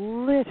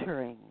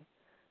glittering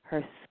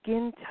her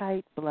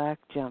skin-tight black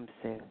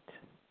jumpsuit.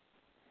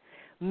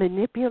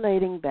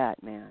 Manipulating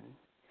Batman.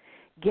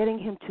 Getting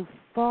him to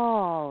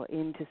fall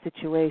into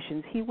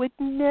situations he would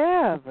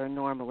never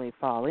normally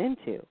fall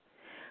into.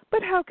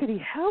 But how could he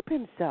help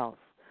himself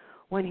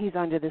when he's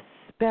under the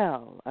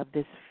spell of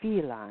this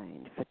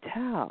feline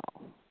fatale?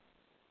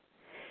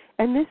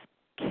 And this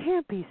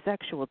campy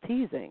sexual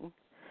teasing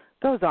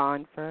goes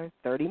on for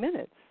 30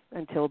 minutes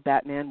until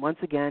Batman, once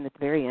again at the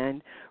very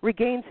end,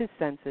 regains his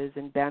senses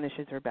and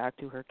banishes her back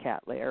to her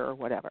cat lair or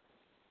whatever.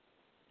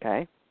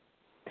 Okay?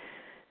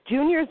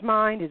 Junior's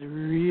mind is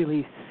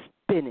really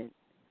spinning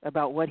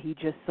about what he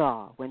just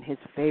saw when his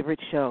favorite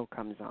show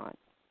comes on,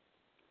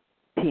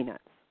 Peanuts.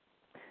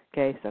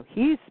 Okay, so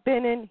he's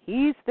spinning,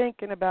 he's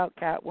thinking about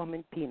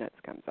Catwoman, Peanuts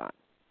comes on.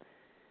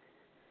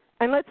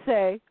 And let's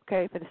say,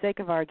 okay, for the sake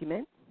of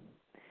argument,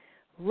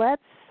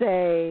 let's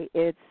say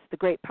it's The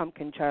Great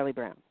Pumpkin, Charlie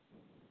Brown,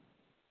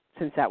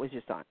 since that was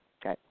just on,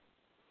 okay?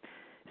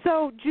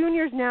 So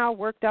Junior's now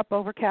worked up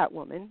over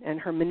Catwoman and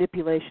her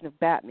manipulation of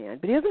Batman,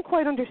 but he doesn't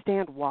quite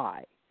understand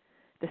why.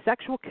 The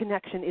sexual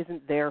connection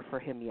isn't there for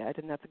him yet,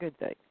 and that's a good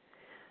thing.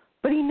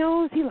 But he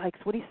knows he likes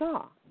what he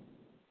saw.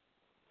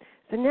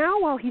 So now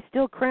while he's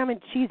still cramming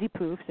cheesy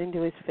poofs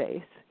into his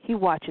face, he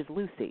watches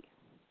Lucy,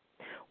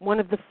 one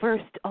of the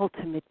first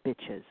ultimate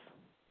bitches.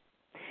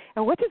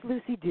 And what does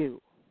Lucy do?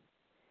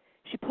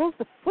 She pulls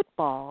the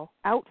football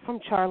out from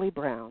Charlie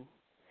Brown,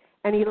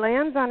 and he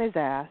lands on his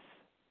ass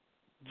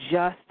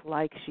just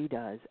like she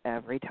does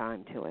every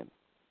time to him.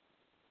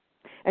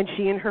 And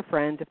she and her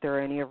friends, if there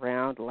are any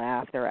around,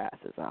 laugh their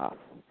asses off.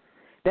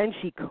 Then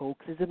she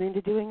coaxes him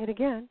into doing it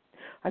again.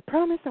 I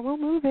promise I won't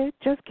move it,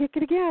 just kick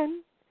it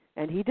again.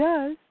 And he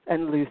does,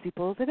 and Lucy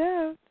pulls it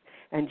out,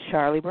 and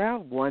Charlie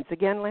Brown once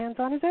again lands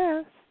on his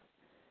ass.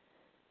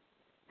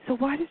 So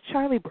why does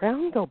Charlie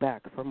Brown go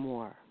back for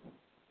more?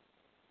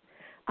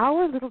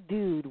 Our little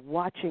dude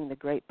watching The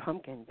Great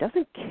Pumpkin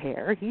doesn't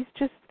care. He's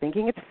just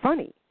thinking it's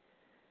funny.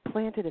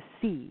 Planted a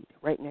seed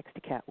right next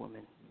to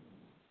Catwoman.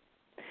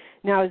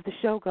 Now, as the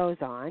show goes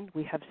on,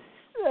 we have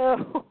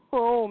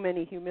so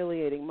many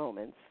humiliating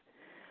moments.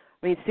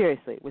 I mean,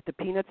 seriously, with the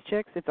Peanuts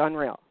chicks, it's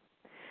unreal.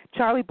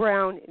 Charlie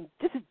Brown,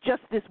 this is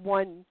just this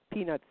one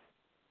Peanuts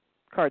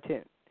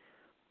cartoon.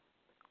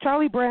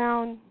 Charlie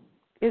Brown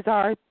is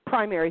our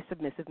primary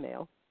submissive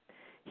male.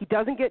 He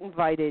doesn't get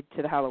invited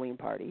to the Halloween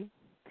party.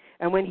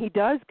 And when he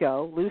does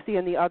go, Lucy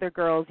and the other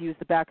girls use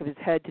the back of his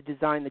head to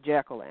design the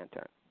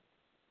jack-o'-lantern.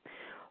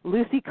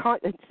 Lucy,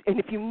 and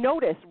if you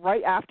notice,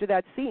 right after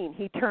that scene,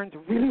 he turns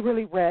really,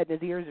 really red and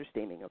his ears are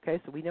steaming,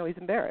 okay? So we know he's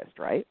embarrassed,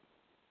 right?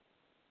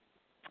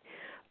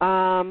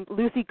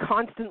 Lucy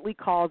constantly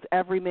calls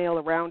every male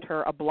around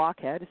her a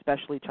blockhead,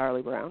 especially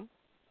Charlie Brown.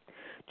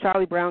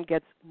 Charlie Brown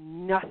gets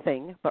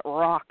nothing but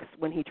rocks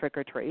when he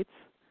trick-or-treats.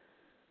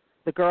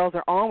 The girls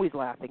are always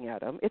laughing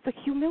at him. It's a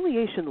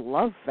humiliation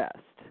love fest.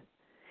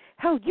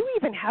 Hell, you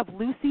even have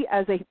Lucy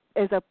as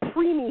a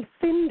preemie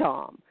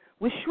fin-dom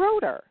with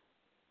Schroeder.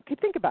 Okay,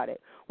 think about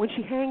it. When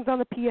she hangs on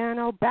the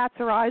piano, bats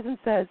her eyes and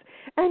says,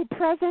 "And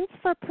presents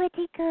for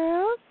pretty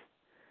girls?"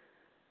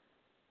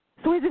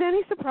 So is it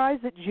any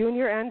surprise that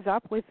Junior ends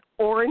up with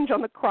orange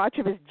on the crotch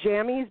of his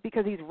jammies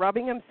because he's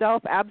rubbing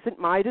himself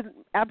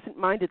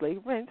absent-mindedly?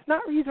 He's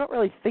not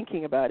really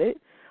thinking about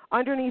it.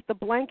 Underneath the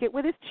blanket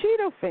with his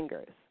Cheeto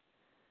fingers.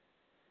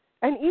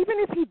 And even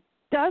if he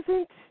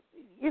doesn't,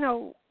 even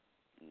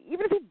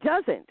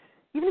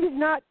if he's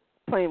not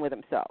playing with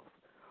himself,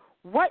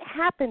 what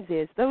happens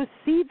is those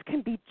seeds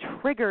can be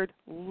triggered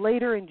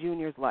later in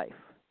Junior's life.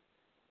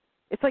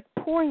 It's like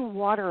pouring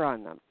water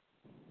on them.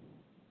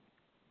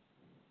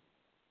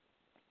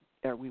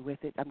 Are we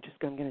with it? I'm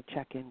going to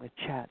check in with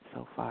chat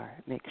so far.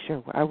 Make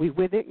sure. Are we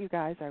with it, you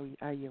guys?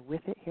 Are you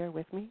with it here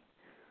with me?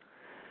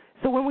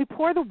 So when we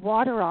pour the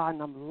water on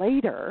them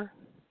later,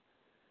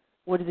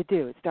 what does it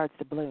do? It starts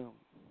to bloom.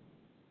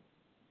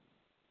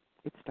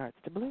 It starts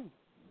to bloom,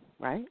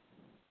 right?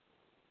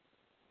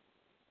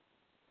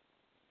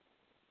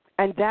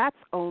 And that's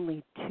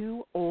only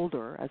two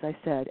older, as I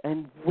said,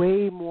 and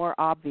way more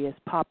obvious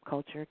pop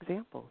culture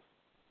examples.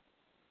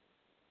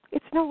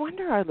 It's no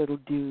wonder our little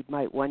dude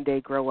might one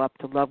day grow up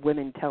to love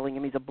women telling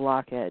him he's a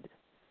blockhead.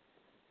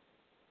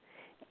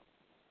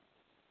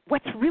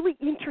 What's really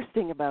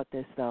interesting about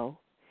this, though,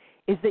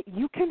 is that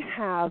you can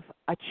have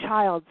a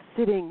child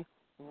sitting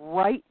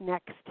right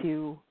next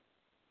to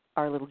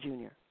our little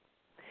Junior.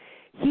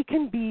 He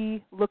can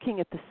be looking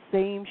at the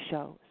same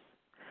shows,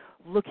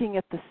 looking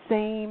at the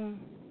same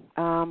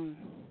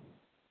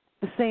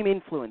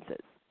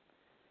influences,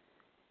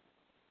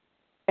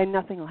 and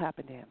nothing will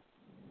happen to him.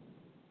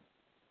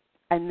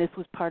 And this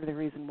was part of the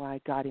reason why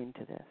I got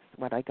into this,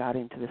 when I got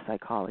into the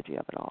psychology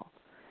of it all.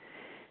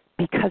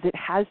 Because it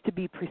has to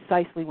be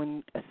precisely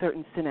when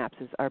certain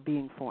synapses are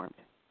being formed.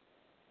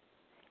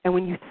 And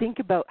when you think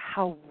about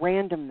how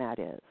random that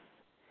is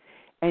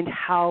and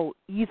how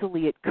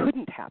easily it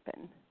couldn't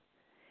happen,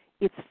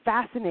 it's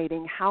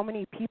fascinating how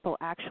many people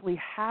actually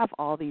have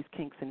all these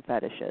kinks and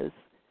fetishes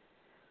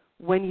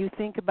when you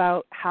think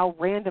about how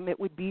random it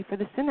would be for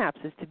the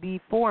synapses to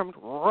be formed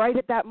right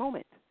at that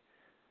moment.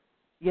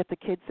 Yet the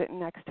kid sitting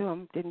next to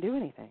him didn't do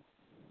anything.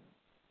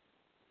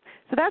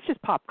 So that's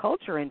just pop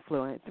culture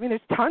influence. I mean,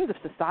 there's tons of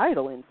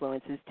societal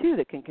influences, too,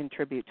 that can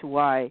contribute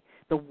to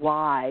the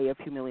why of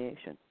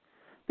humiliation.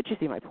 But you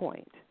see my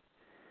point.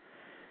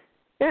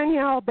 And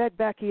yeah, I'll bet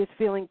Becky is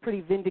feeling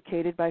pretty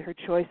vindicated by her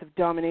choice of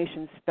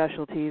domination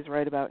specialties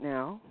right about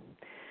now.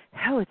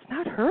 Hell, it's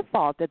not her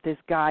fault that this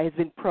guy has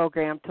been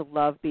programmed to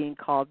love being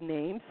called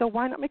names, so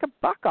why not make a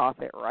buck off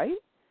it, right?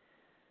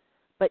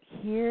 But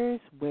here's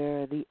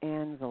where the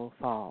anvil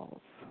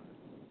falls.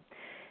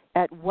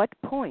 At what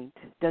point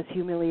does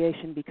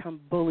humiliation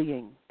become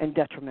bullying and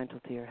detrimental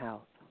to your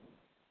health?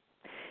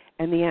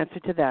 And the answer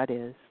to that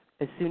is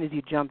as soon as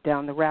you jump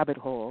down the rabbit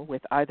hole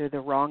with either the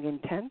wrong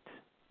intent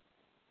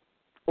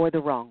or the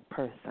wrong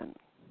person.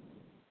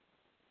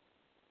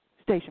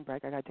 Station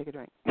break, I got to take a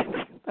drink.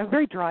 I'm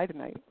very dry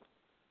tonight.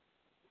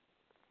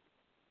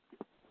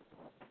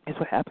 It's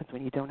what happens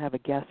when you don't have a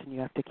guest and you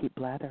have to keep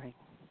blathering.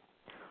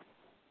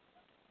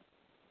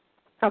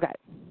 Okay.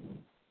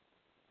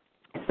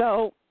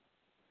 So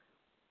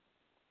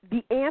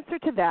the answer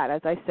to that,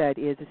 as I said,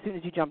 is as soon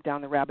as you jump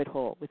down the rabbit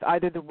hole with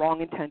either the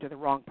wrong intent or the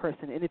wrong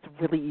person, and it's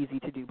really easy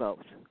to do both.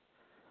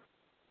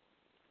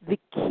 The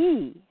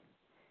key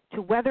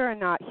to whether or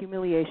not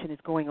humiliation is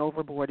going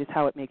overboard is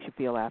how it makes you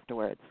feel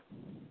afterwards.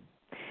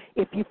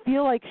 If you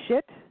feel like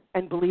shit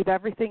and believe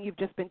everything you've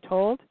just been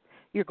told,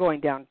 you're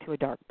going down to a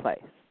dark place,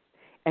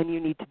 and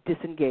you need to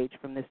disengage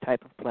from this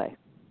type of play.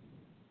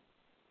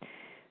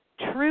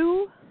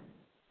 True,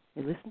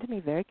 listen to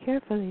me very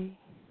carefully,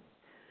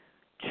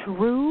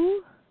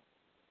 true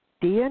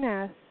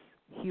DNS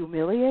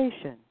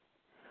humiliation,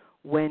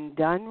 when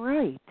done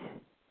right,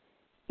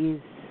 is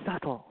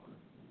subtle.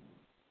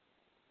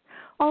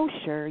 Oh,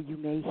 sure, you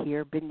may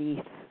hear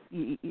beneath,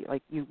 you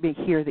may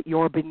hear that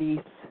you're beneath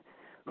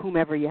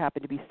whomever you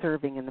happen to be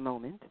serving in the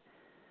moment,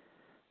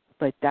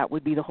 but that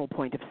would be the whole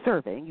point of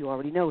serving. You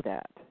already know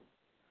that.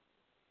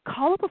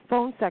 Call up a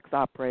phone sex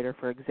operator,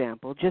 for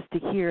example, just to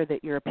hear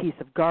that you're a piece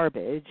of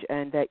garbage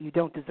and that you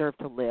don't deserve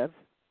to live.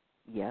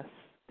 Yes,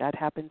 that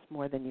happens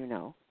more than you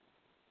know.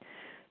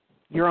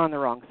 You're on the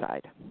wrong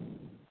side.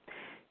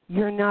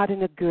 You're not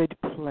in a good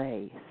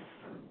place.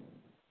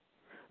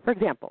 For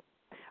example,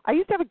 I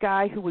used to have a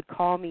guy who would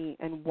call me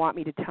and want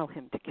me to tell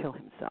him to kill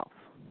himself.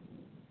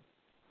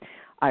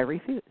 I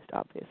refused,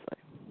 obviously.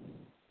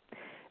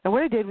 And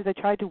what I did was I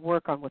tried to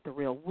work on what the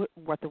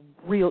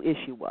real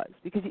issue was,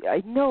 because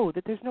I know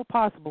that there's no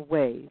possible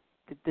way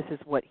that this is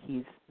what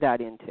he's that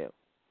into.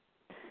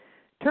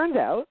 Turns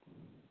out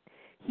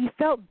he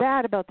felt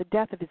bad about the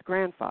death of his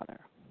grandfather,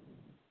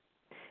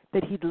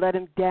 that he'd let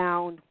him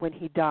down when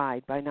he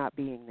died by not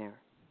being there.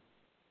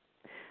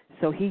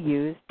 So he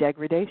used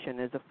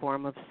degradation as a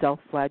form of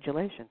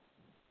self-flagellation.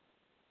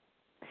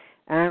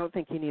 And I don't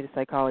think you need a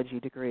psychology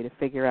degree to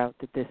figure out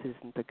that this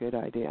isn't a good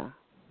idea.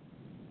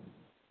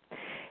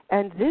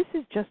 And this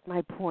is just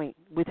my point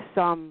with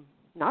some,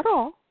 not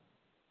all,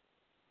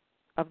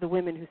 of the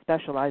women who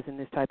specialize in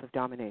this type of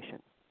domination.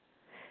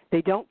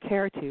 They don't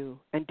care to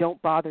and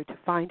don't bother to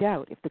find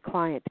out if the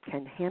client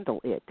can handle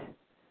it.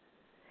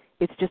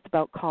 It's just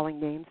about calling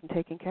names and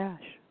taking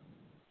cash.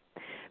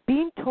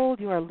 Being told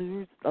you're a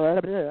loser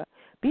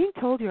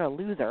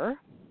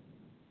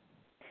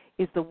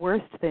is the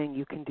worst thing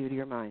you can do to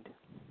your mind.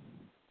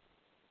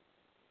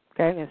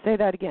 Okay, I'm going to say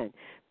that again.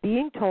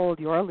 Being told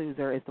you're a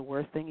loser is the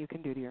worst thing you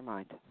can do to your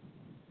mind.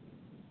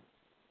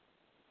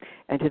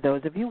 And to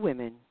those of you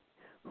women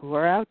who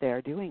are out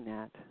there doing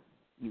that,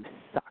 you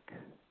suck.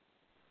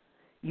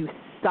 You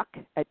suck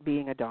at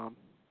being a dom.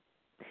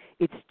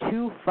 It's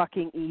too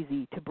fucking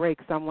easy to break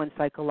someone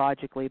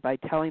psychologically by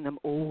telling them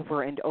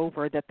over and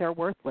over that they're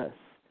worthless.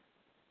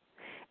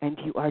 And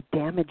you are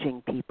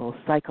damaging people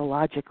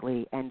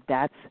psychologically, and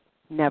that's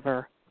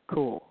never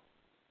cool.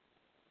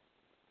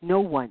 No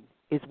one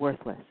is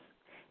worthless,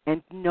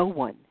 and no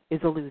one is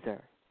a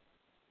loser.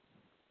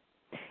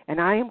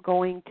 And I am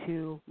going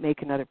to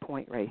make another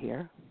point right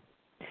here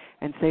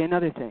and say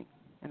another thing.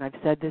 And I've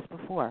said this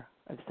before.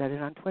 I've said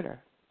it on Twitter.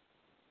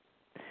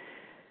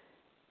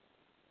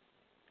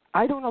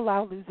 I don't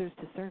allow losers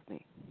to serve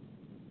me.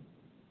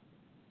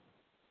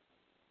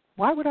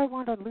 Why would I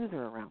want a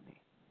loser around me?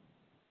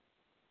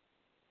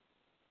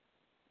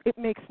 It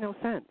makes no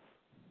sense.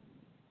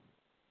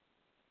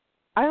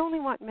 I only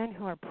want men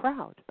who are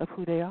proud of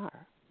who they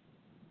are.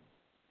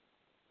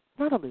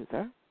 Not a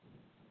loser.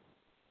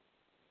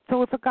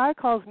 So if a guy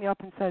calls me up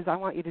and says, I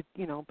want you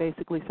to,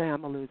 basically say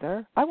I'm a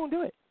loser, I won't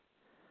do it.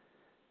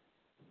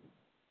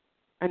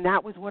 And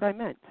that was what I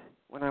meant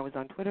when I was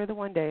on Twitter the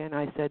one day and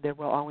I said there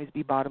will always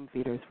be bottom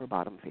feeders for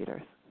bottom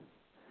feeders.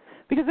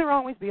 Because there will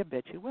always be a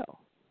bitch who will.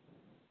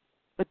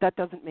 But that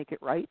doesn't make it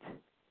right.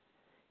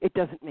 It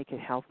doesn't make it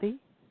healthy.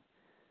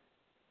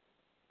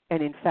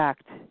 And in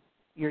fact,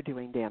 you're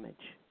doing damage.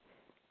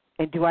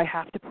 And do I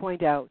have to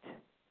point out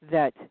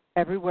that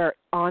everywhere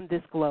on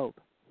this globe,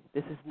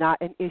 this is not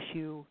an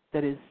issue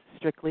that is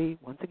strictly,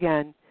 once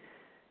again,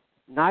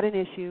 not an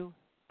issue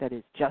that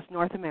is just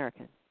North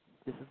American.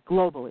 This is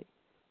globally.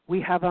 We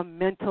have a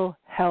mental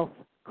health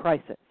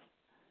crisis.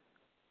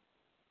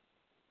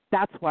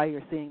 That's why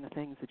you're seeing the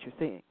things that you're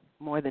seeing,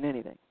 more than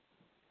anything.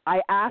 I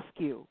ask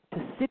you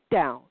to sit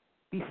down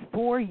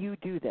before you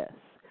do this,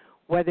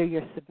 whether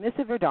you're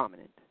submissive or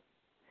dominant,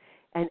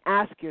 and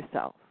ask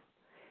yourself,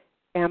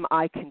 Am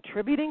I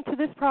contributing to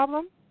this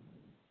problem,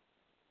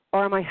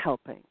 or am I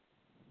helping?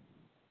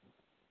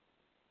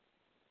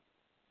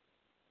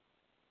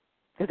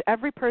 Because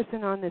every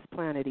person on this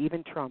planet,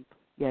 even Trump,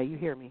 yeah, you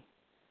hear me,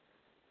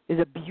 is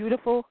a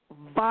beautiful,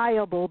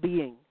 viable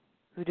being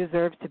who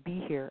deserves to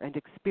be here and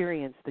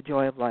experience the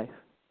joy of life.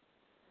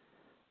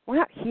 We're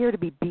not here to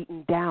be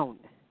beaten down.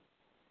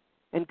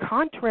 And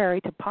contrary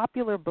to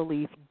popular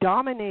belief,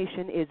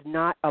 domination is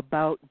not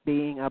about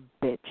being a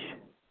bitch.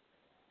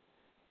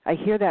 I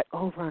hear that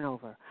over and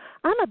over.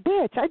 I'm a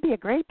bitch. I'd be a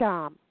great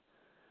dom.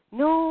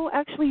 No,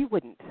 actually you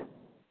wouldn't.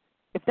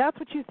 If that's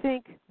what you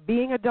think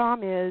being a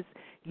dom is,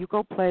 you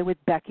go play with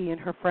Becky and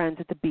her friends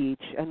at the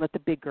beach and let the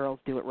big girls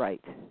do it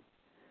right.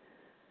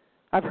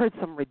 I've heard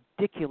some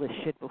ridiculous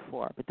shit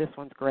before, but this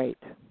one's great.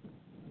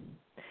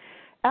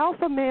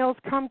 Alpha males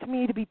come to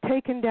me to be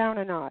taken down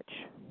a notch.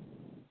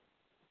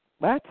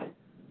 What?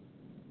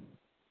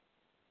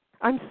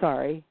 I'm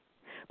sorry,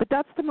 but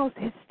that's the most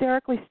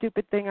hysterically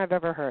stupid thing I've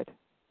ever heard.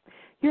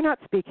 You're not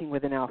speaking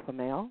with an alpha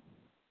male.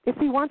 If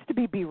he wants to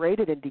be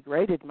berated and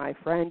degraded, my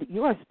friend,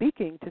 you are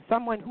speaking to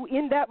someone who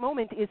in that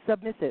moment is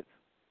submissive.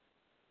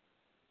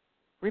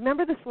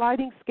 Remember the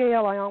sliding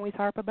scale I always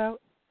harp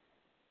about?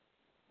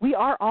 We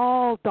are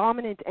all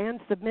dominant and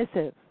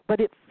submissive, but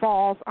it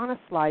falls on a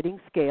sliding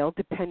scale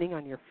depending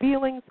on your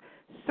feelings,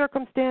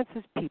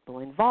 circumstances, people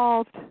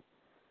involved.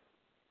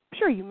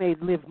 Sure, you may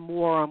live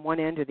more on one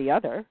end or the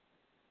other.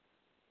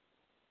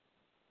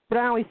 But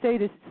I always say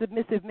to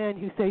submissive men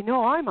who say,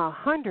 no, I'm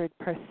 100%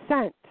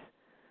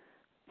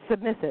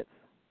 submissive.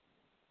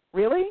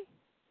 Really?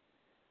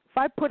 If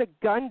I put a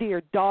gun to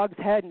your dog's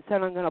head and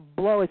said I'm going to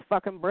blow his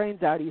fucking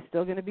brains out, are you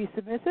still going to be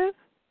submissive?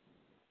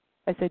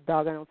 I say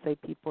dog, I don't say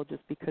people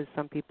just because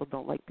some people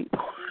don't like people.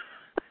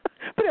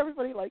 But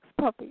everybody likes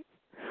puppies.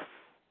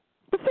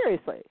 But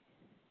seriously.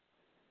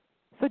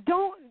 So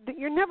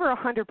you're never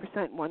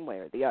 100% one way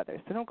or the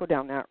other, so don't go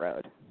down that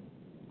road.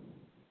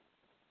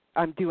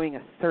 I'm doing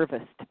a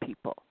service to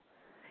people.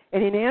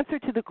 And in answer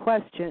to the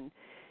question,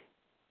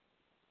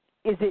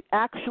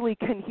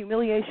 can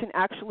humiliation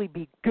actually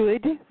be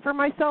good for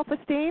my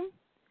self-esteem?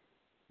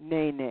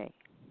 Nay, nay.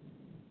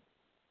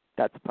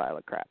 That's a pile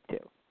of crap, too.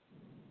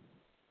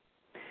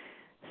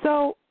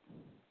 So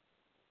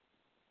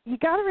you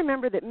got to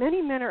remember that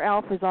many men are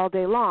alphas all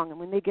day long, and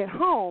when they get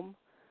home,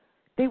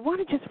 they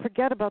want to just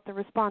forget about the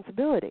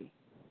responsibility.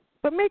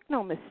 But make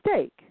no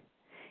mistake,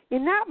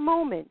 in that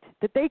moment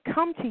that they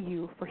come to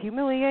you for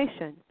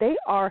humiliation, they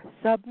are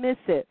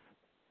submissive.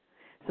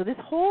 So this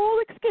whole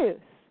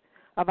excuse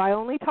of I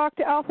only talk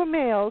to alpha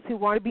males who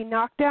want to be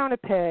knocked down a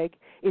peg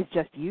is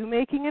just you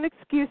making an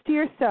excuse to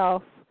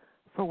yourself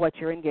for what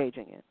you're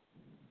engaging in.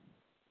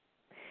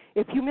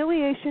 If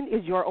humiliation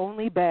is your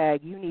only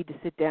bag, you need to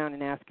sit down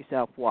and ask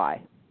yourself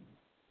why.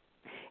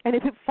 And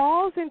if it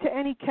falls into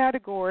any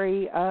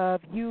category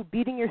of you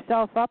beating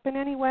yourself up in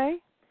any way,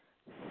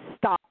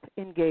 stop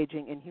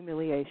engaging in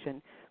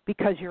humiliation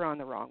because you're on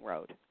the wrong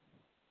road.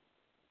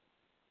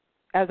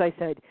 As I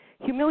said,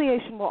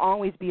 humiliation will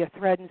always be a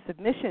threat in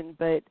submission,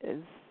 but as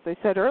I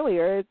said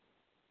earlier, it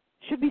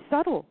should be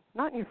subtle,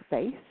 not in your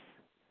face.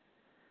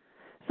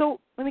 So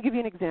let me give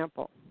you an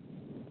example.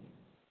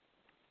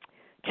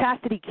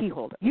 Chastity key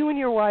holder. You and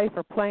your wife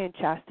are playing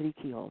chastity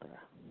key holder.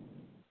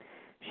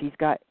 She's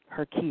got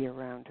her key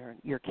around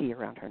your key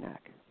around her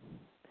neck.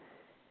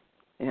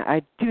 And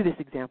I do this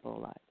example a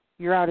lot.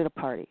 You're out at a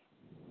party.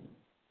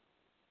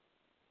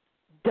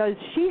 Does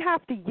she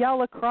have to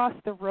yell across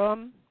the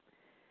room,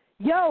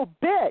 "Yo,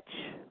 bitch"?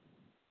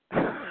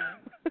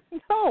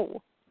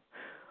 No.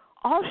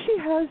 All she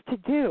has to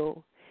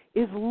do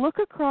is look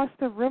across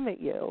the room at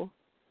you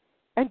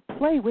and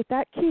play with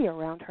that key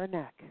around her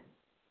neck.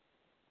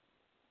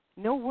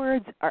 No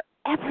words are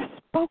ever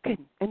spoken,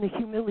 and the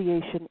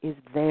humiliation is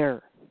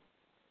there.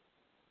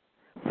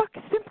 Fuck,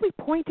 simply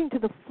pointing to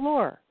the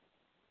floor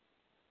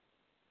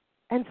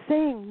and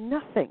saying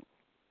nothing.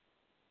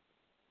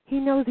 He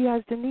knows he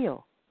has to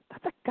kneel.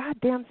 That's a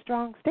goddamn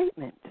strong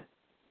statement.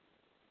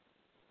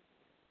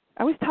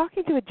 I was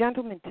talking to a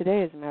gentleman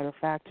today, as a matter of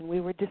fact, and we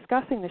were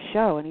discussing the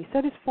show, and he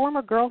said his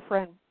former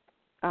girlfriend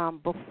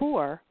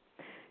before,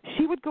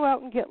 she would go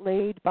out and get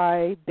laid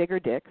by bigger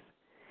dicks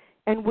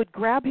and would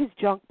grab his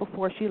junk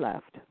before she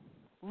left,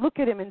 look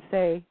at him and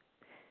say,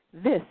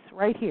 "This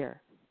right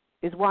here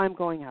is why I'm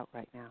going out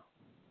right now."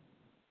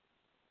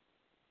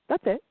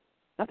 That's it.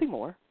 Nothing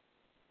more.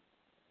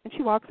 And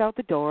she walks out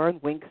the door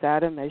and winks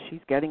at him as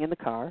she's getting in the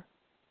car.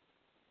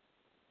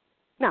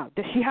 Now,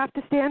 does she have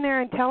to stand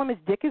there and tell him his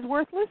dick is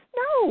worthless?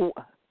 No.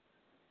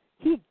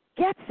 He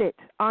gets it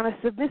on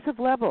a submissive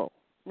level,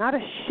 not a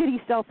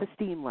shitty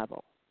self-esteem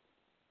level.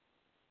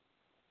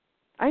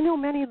 I know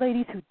many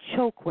ladies who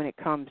choke when it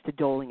comes to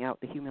doling out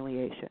the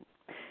humiliation.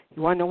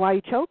 You want to know why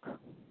you choke?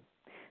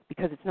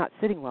 Because it's not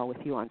sitting well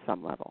with you on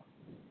some level.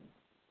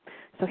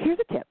 So here's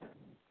a tip.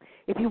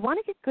 If you want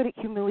to get good at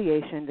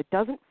humiliation that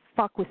doesn't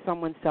fuck with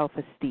someone's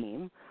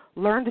self-esteem,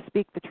 learn to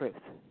speak the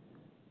truth.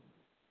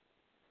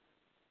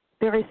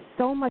 There is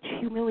so much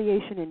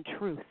humiliation in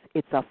truth,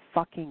 it's a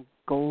fucking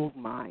gold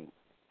mine.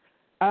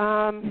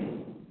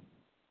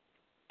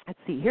 Let's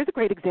see. Here's a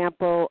great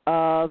example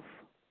of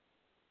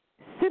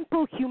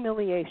simple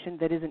humiliation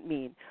that isn't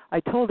mean.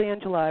 I told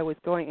Angela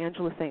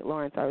St.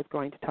 Lawrence, I was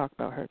going to talk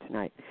about her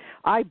tonight.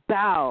 I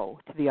bow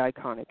to the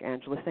iconic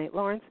Angela St.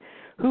 Lawrence,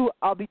 who,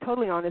 I'll be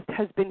totally honest,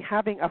 has been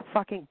having a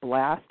fucking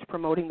blast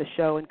promoting the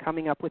show and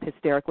coming up with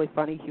hysterically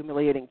funny,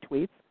 humiliating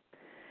tweets.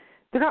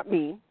 They're not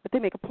mean, but they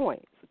make a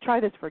point. So try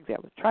this, for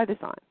example. Try this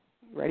on.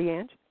 Ready,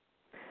 Ange?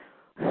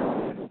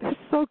 They're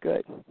so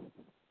good.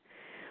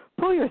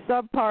 Pull your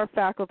subpar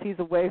faculties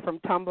away from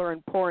Tumblr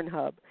and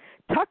Pornhub.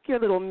 Tuck your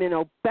little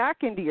minnow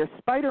back into your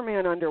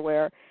Spider-Man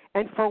underwear,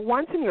 and for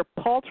once in your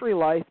paltry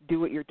life, do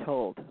what you're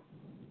told.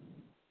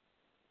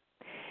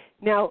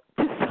 Now,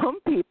 to some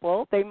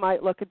people, they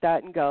might look at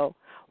that and go,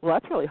 well,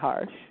 that's really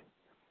harsh.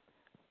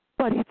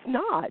 But it's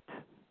not.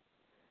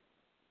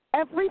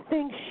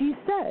 Everything she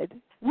said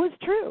was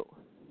true.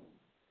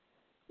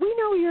 We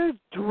know you're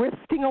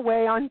drifting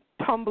away on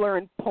Tumblr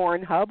and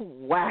Pornhub,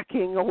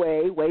 whacking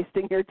away,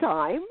 wasting your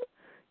time.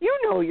 You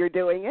know you're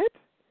doing it.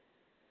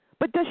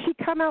 But does she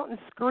come out and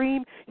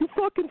scream, you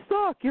fucking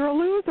suck, you're a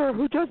loser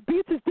who just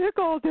beats his dick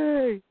all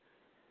day?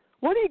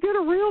 Why don't you get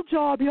a real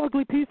job, you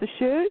ugly piece of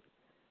shit?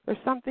 Or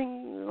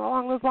something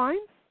along those lines?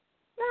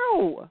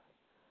 No.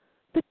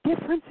 The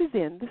difference is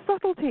in the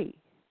subtlety.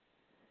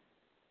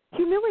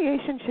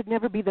 Humiliation should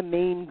never be the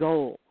main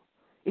goal.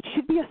 It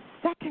should be a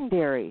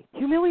secondary.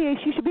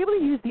 Humiliation, you should be able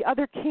to use the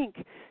other kink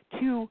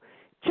to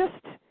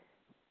just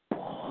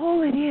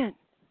pull it in.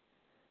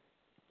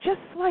 Just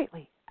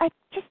slightly.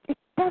 It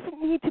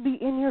doesn't need to be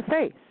in your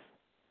face.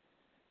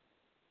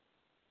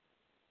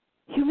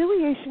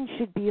 Humiliation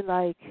should be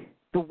like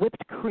the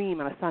whipped cream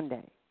on a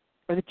sundae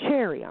or the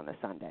cherry on the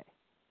sundae.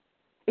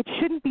 It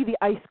shouldn't be the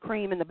ice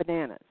cream and the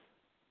bananas.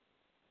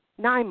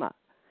 Naima,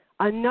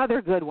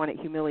 another good one at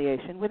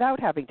humiliation without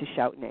having to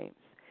shout names.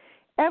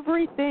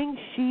 Everything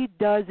she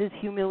does is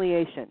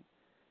humiliation,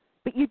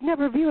 but you'd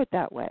never view it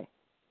that way.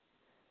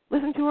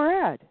 Listen to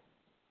her ad.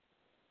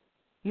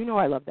 You know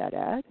I love that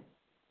ad.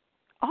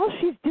 All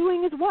she's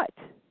doing is what?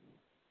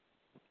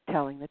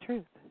 Telling the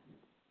truth.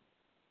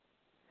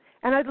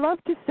 And I'd love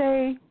to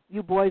say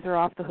you boys are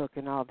off the hook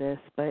in all this,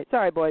 but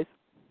sorry, boys.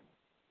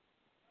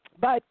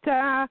 But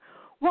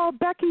while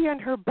Becky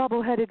and her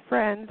bubble-headed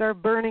friends are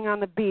burning on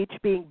the beach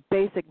being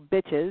basic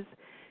bitches,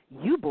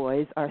 you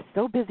boys are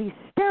so busy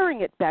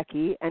staring at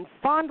Becky and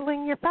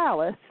fondling your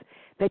phallus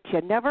that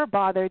you never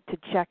bothered to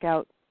check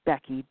out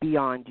Becky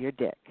beyond your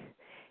dick.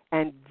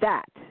 And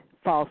that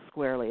falls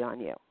squarely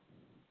on you.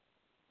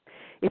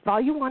 If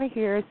all you want to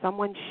hear is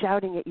someone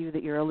shouting at you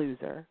that you're a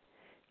loser,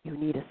 you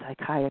need a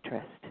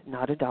psychiatrist,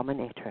 not a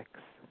dominatrix.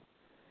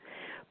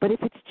 But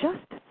if it's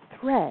just a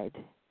thread,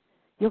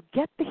 you'll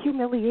get the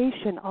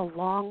humiliation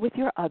along with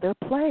your other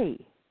play.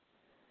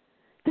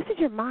 This is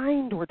your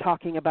mind we're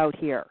talking about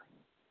here.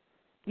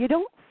 You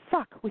don't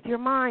fuck with your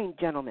mind,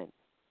 gentlemen.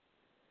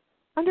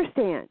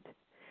 Understand,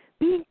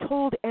 being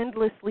told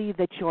endlessly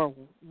that you're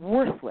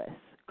worthless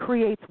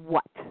creates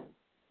what?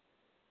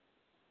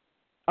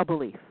 A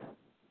belief.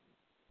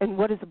 And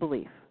what is a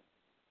belief?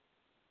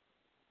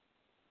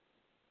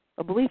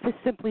 A belief is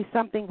simply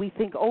something we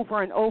think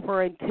over and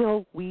over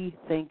until we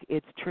think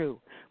it's true.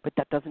 But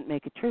that doesn't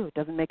make it true. It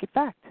doesn't make it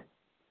fact.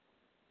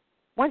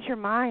 Once your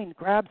mind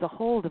grabs a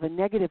hold of a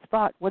negative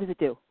thought, what does it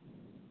do?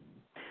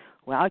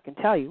 Well, I can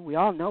tell you, we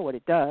all know what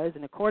it does,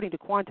 and according to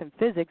quantum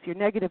physics, your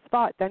negative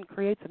thought then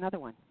creates another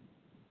one.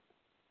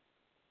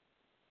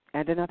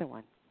 And another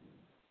one.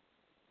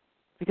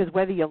 Because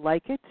whether you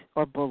like it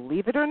or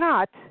believe it or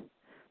not,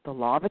 the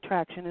law of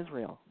attraction is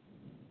real.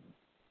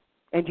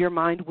 And your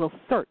mind will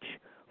search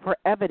for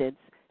evidence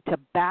to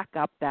back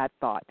up that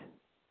thought.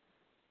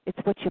 It's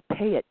what you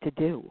pay it to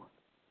do.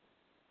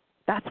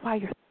 That's why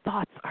your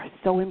thoughts are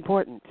so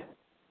important.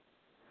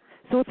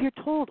 So if you're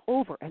told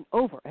over and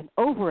over and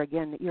over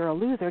again that you're a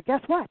loser,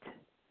 guess what?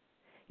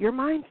 Your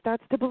mind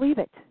starts to believe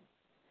it.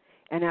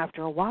 And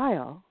after a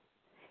while,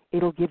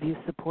 it'll give you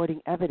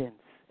supporting evidence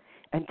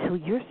until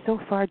you're so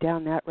far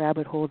down that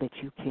rabbit hole that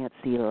you can't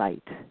see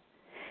light.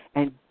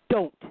 And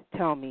don't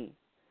tell me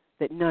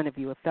that none of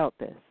you have felt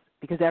this,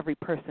 because every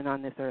person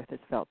on this earth has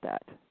felt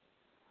that.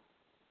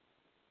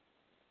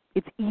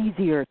 It's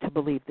easier to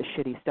believe the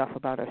shitty stuff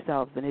about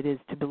ourselves than it is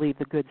to believe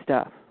the good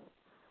stuff.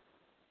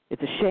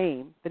 It's a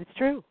shame, but it's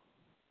true.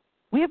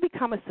 We have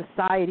become a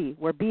society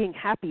where being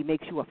happy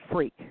makes you a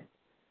freak,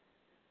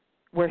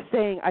 where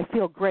saying, I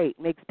feel great,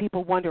 makes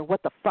people wonder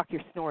what the fuck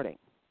you're snorting.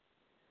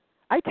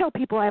 I tell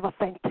people I have a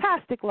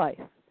fantastic life,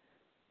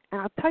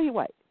 and I'll tell you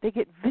what, they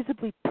get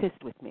visibly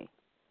pissed with me.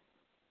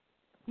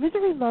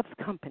 Misery loves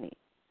company,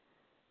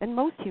 and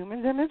most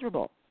humans are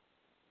miserable.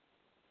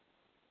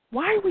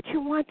 Why would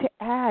you want to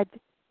add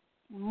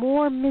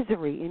more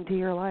misery into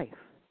your life?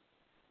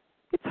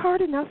 It's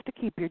hard enough to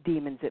keep your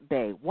demons at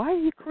bay. Why are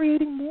you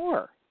creating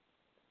more?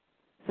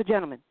 So,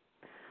 gentlemen,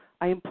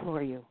 I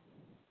implore you,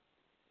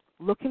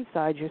 look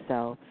inside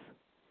yourselves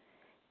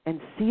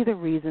and see the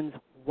reasons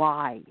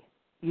why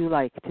you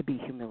like to be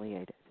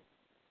humiliated,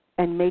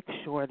 and make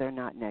sure they're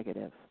not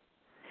negative.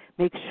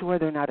 Make sure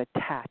they're not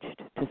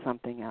attached to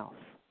something else,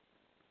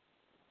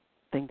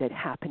 thing that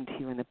happened to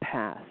you in the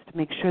past.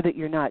 Make sure that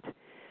you're not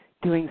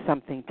doing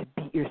something to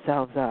beat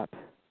yourselves up.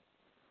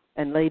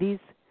 And ladies,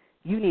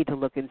 you need to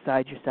look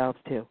inside yourselves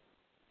too.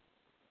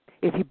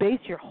 If you base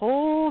your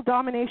whole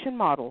domination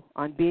model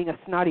on being a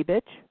snotty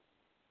bitch,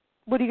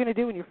 what are you going to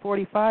do when you're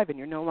 45 and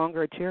you're no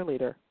longer a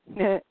cheerleader?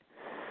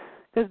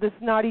 Because the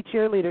snotty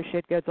cheerleader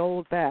shit gets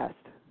old fast.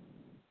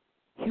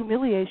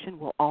 Humiliation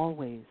will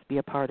always be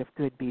a part of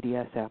good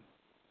BDSM,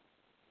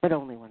 but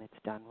only when it's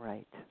done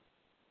right.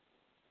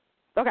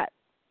 Okay.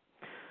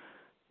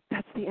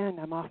 That's the end.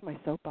 I'm off my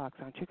soapbox.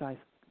 Aren't you guys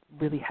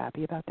really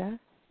happy about that?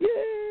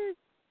 Yay!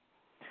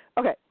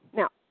 Okay.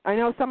 Now, I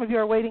know some of you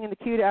are waiting in the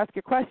queue to ask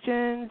your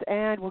questions,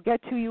 and we'll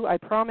get to you. I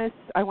promise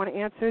I want to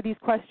answer these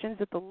questions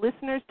that the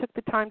listeners took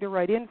the time to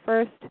write in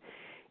first.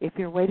 If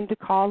you're waiting to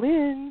call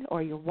in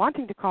or you're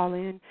wanting to call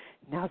in,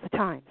 now's the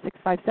time.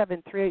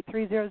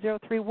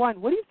 657-383-0031.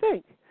 What do you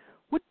think?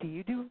 What do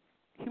you do?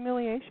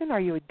 Humiliation? Are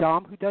you a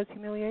dom who does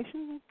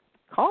humiliation?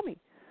 Call me.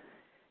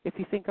 If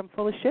you think I'm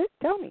full of shit,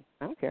 tell me.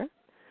 I don't care.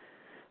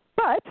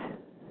 But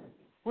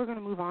we're going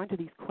to move on to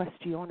these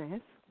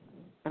questions,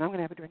 and I'm going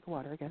to have a drink of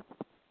water again.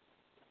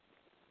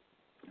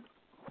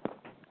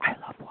 I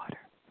love water.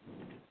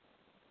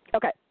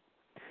 Okay.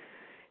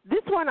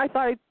 This one I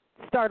thought I'd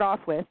start off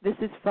with. This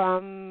is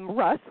from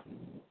Russ.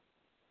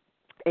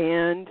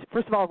 And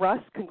first of all, Russ,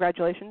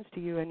 congratulations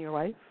to you and your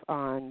wife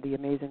on the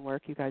amazing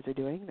work you guys are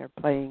doing. They're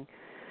playing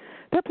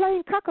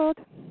cuckold.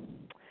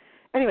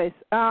 Anyways,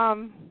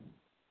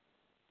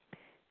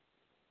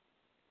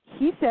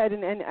 he said,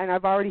 and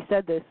I've already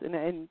said this,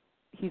 and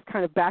he's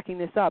kind of backing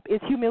this up,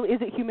 is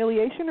it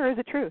humiliation or is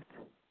it truth?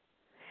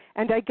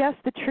 And I guess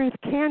the truth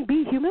can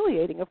be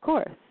humiliating, of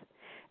course.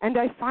 And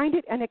I find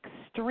it an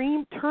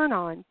extreme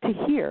turn-on to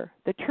hear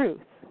the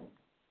truth.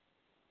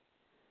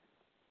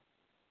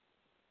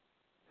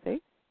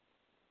 See?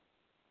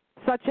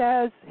 Such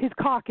as his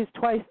cock is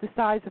twice the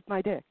size of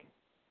my dick.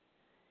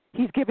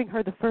 He's giving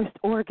her the first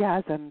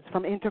orgasms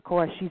from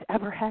intercourse she's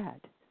ever had.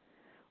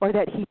 Or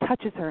that he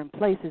touches her in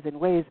places in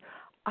ways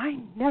I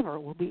never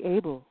will be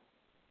able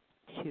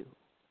to.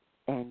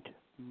 And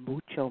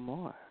mucho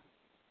more.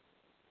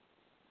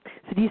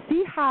 So do you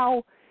see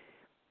how,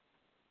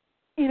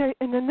 in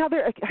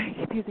another, I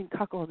keep using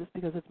cuckold just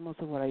because it's most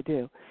of what I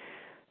do.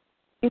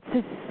 It's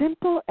as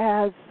simple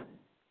as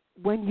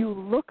when you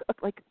look,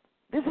 like,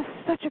 this is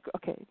such a,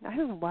 okay, I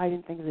don't know why I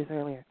didn't think of this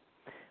earlier.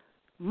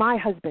 My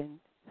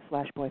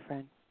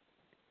husband/boyfriend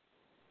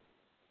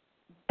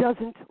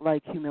doesn't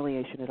like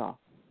humiliation at all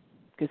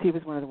because he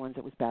was one of the ones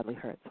that was badly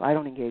hurt. So I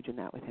don't engage in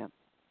that with him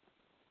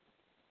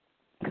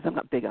because I'm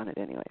not big on it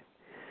anyway.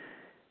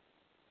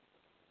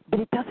 But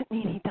it doesn't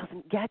mean he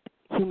doesn't get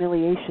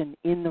humiliation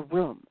in the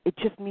room. It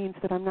just means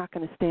that I'm not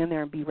going to stand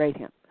there and berate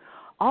him.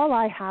 All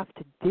I have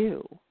to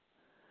do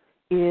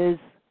is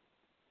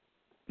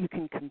you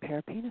can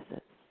compare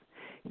penises.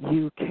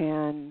 You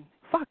can,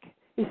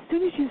 as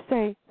soon as you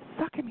say,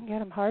 suck him and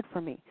get him hard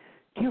for me,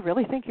 do you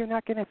really think you're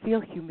not going to feel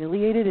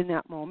humiliated in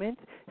that moment,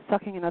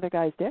 sucking another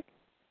guy's dick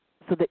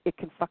so that it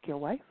can fuck your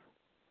wife?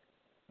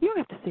 You don't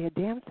have to say a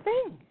damn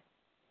thing.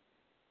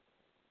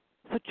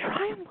 So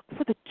try and look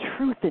for the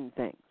truth in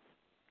things.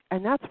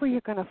 And that's where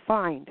you're going to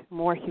find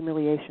more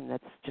humiliation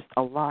that's just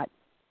a lot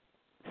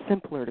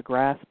simpler to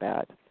grasp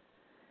at.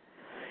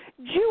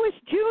 Jewish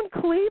June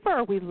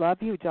Cleaver, we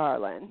love you,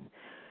 darling.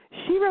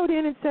 She wrote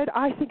in and said,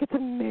 I think it's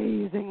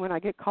amazing when I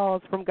get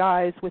calls from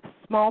guys with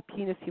small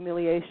penis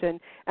humiliation,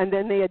 and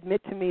then they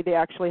admit to me they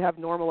actually have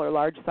normal or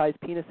large-sized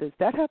penises.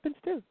 That happens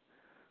too.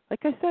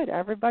 Like I said,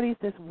 everybody's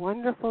this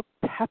wonderful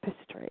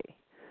tapestry.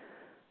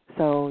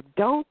 So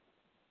don't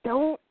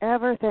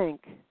ever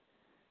think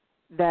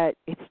that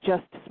it's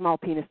just small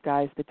penis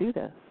guys that do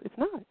this. It's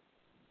not.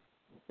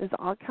 There's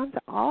all kinds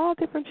of all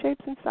different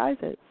shapes and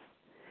sizes.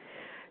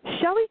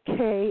 Shelly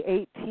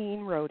K.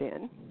 18 wrote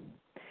in,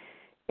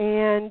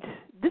 and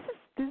this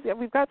is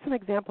we've got some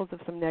examples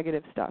of some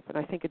negative stuff, and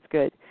I think it's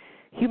good.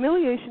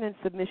 Humiliation and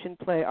submission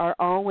play are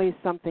always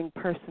something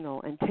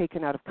personal, and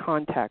taken out of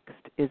context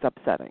is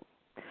upsetting.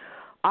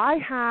 I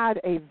had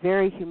a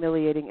very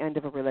humiliating end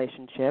of a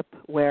relationship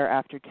where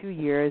after 2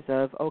 years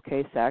of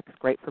okay sex,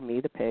 great for me,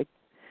 the pig,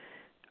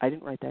 I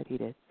didn't write that, he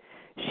did,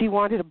 she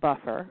wanted a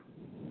buffer,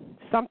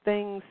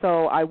 something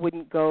so I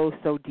wouldn't go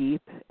so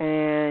deep,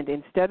 and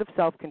instead of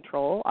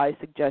self-control, I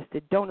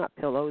suggested donut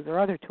pillows or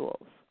other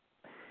tools,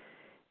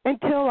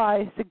 until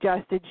I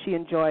suggested she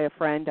enjoy a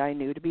friend I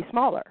knew to be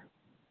smaller.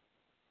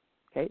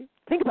 Okay,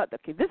 think about that.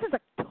 Okay, this is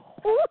a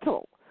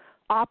total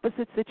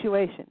opposite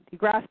situation. You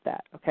grasp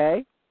that,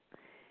 okay?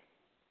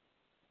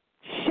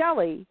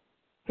 Shelley,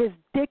 his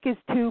dick is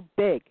too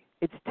big.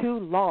 It's too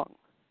long.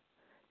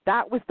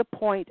 That was the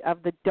point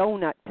of the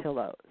donut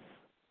pillows,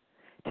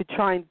 to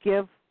try and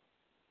give,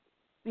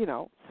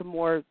 some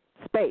more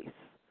space.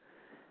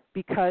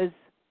 Because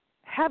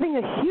having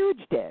a huge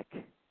dick,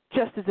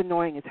 just as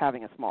annoying as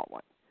having a small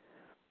one.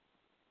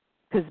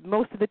 Because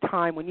most of the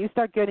time when you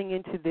start getting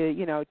into the,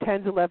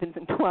 10s, 11s,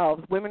 and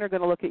 12s, women are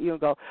going to look at you and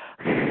go,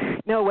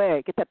 no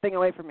way, get that thing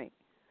away from me.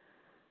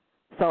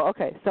 So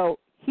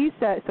he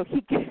said,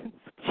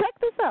 check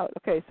this out.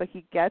 Okay, so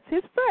he gets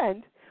his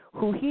friend,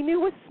 who he knew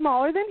was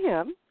smaller than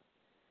him,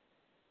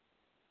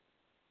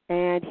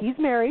 and he's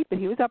married, but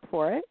he was up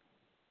for it,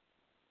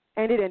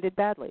 and it ended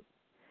badly.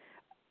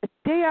 A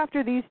day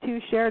after these two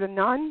shared a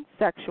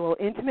non-sexual,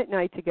 intimate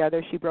night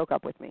together, she broke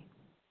up with me,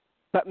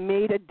 but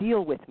made a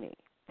deal with me.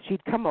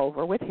 She'd come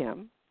over with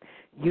him,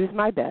 use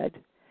my bed,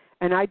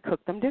 and I'd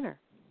cook them dinner.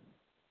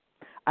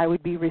 I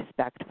would be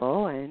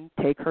respectful and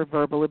take her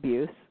verbal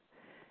abuse.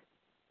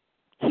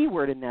 Key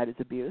word in that is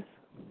abuse.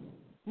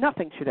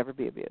 Nothing should ever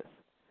be abuse.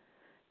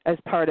 As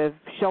part of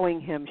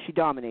showing him she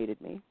dominated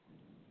me.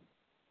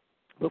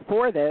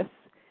 Before this,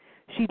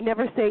 she'd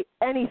never say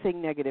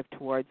anything negative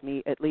towards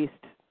me, at least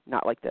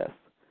not like this.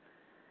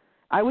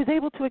 I was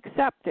able to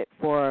accept it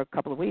for a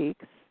couple of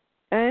weeks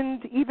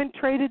and even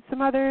traded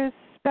some other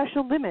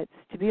special limits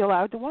to be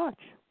allowed to watch.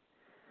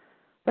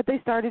 But they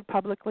started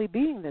publicly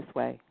being this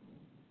way.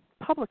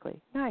 Publicly.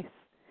 Nice.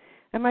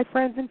 And my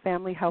friends and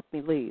family helped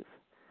me leave.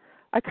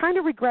 I kind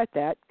of regret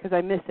that because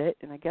I miss it,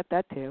 and I get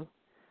that too.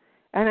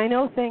 And I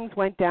know things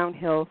went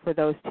downhill for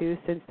those two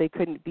since they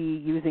couldn't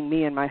be using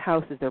me and my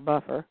house as their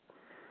buffer.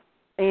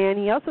 And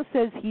he also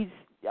says he's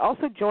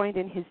also joined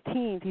in his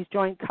teens, he's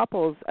joined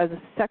couples as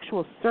a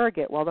sexual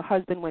surrogate while the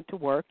husband went to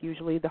work,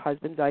 usually the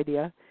husband's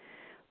idea.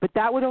 But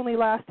that would only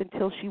last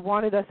until she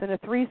wanted us in a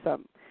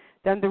threesome.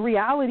 Then the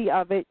reality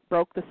of it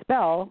broke the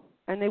spell,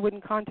 and they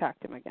wouldn't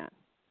contact him again.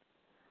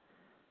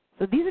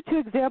 So these are two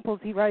examples,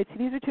 he writes,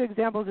 these are two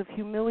examples of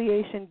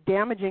humiliation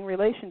damaging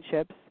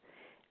relationships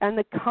and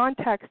the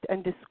context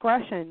and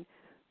discretion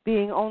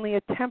being only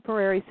a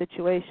temporary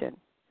situation.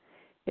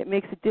 It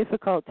makes it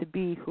difficult to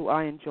be who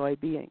I enjoy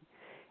being.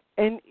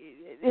 And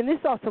this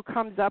also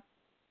comes up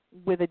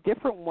with a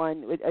different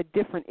one, a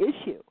different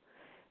issue,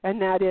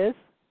 and that is,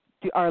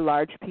 are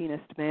large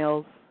penis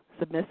males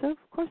submissive?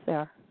 Of course they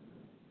are.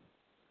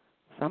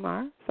 Some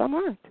are, some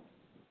aren't.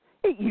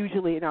 It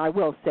usually, and I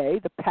will say,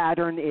 the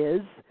pattern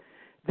is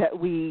that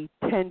we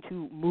tend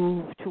to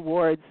move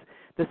towards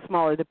the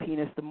smaller the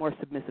penis, the more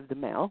submissive the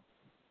male.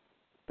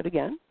 But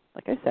again,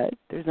 like I said,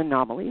 there's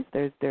anomalies.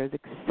 There's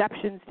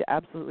exceptions to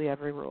absolutely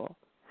every rule.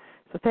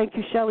 So thank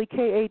you, Shelley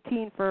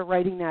K18, for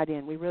writing that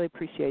in. We really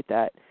appreciate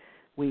that.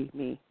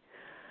 Me.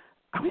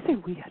 I always say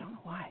we. I don't know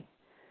why.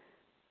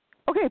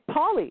 Okay,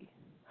 Polly.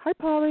 Hi,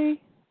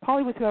 Polly.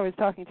 Polly was who I was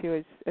talking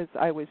to as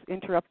I was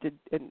interrupted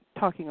and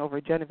talking over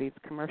Genevieve's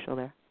commercial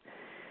there.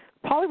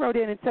 Polly wrote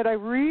in and said, I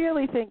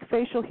really think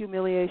facial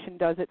humiliation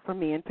does it for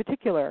me in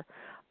particular.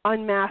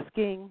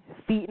 Unmasking,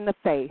 feet in the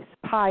face,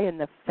 pie in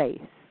the face.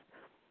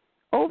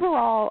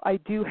 Overall, I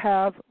do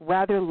have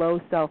rather low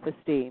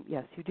self-esteem.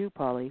 Yes, you do,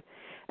 Polly.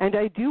 And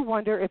I do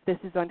wonder if this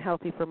is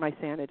unhealthy for my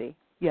sanity.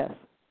 Yes.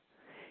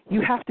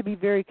 You have to be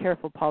very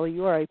careful, Polly.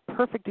 You are a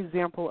perfect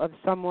example of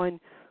someone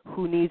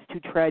who needs to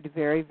tread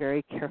very,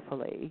 very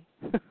carefully.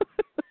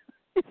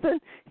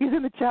 He's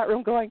in the chat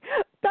room going,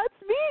 that's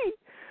me.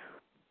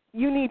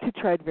 You need to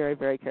tread very,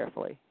 very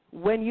carefully.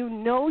 When you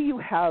know you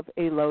have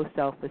a low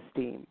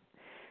self-esteem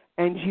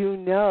and you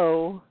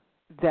know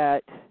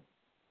that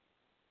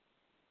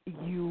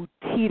you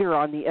teeter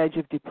on the edge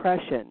of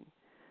depression,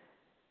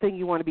 then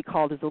you want to be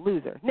called as a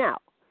loser. Now,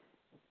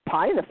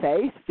 pie in the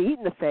face, feet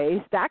in the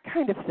face, that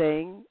kind of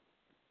thing,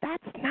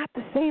 that's not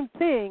the same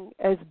thing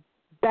as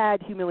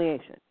bad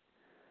humiliation.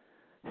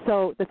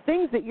 So the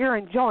things that you're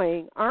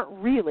enjoying aren't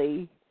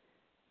really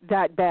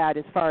that bad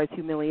as far as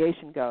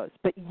humiliation goes.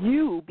 But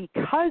you,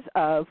 because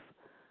of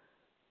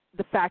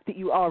the fact that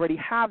you already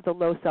have the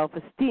low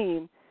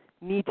self-esteem,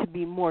 need to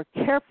be more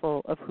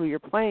careful of who you're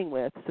playing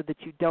with so that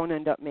you don't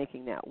end up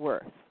making that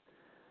worse.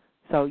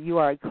 So you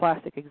are a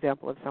classic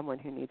example of someone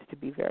who needs to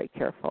be very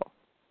careful.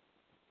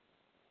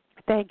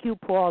 Thank you,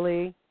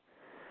 Paulie.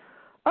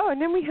 Oh,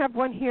 and then we have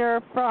one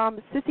here from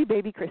Sissy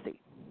Baby Chrissy.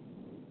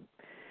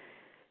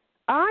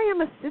 I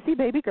am a sissy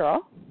baby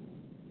girl.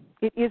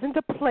 It isn't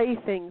a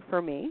plaything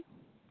for me.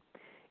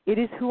 It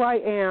is who I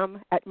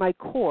am at my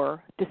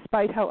core,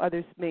 despite how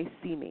others may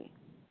see me.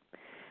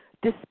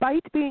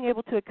 Despite being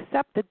able to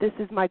accept that this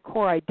is my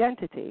core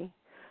identity,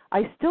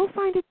 I still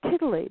find it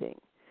titillating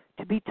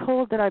to be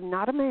told that I'm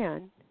not a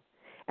man,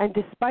 and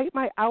despite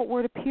my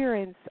outward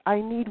appearance, I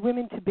need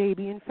women to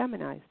baby and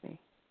feminize me.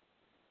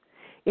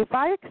 If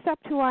I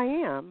accept who I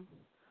am,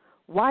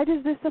 why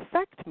does this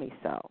affect me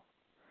so?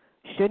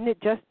 Shouldn't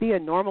it just be a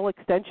normal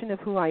extension of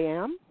who I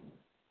am?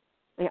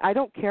 I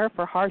don't care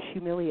for harsh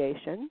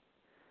humiliation,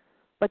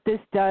 but this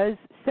does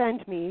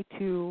send me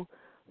to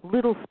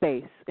little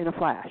space in a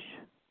flash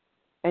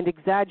and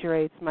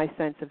exaggerates my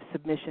sense of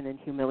submission and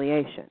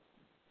humiliation.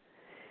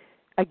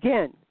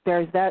 Again,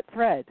 there's that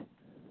thread.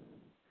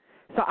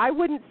 So I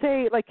wouldn't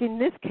say, like in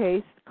this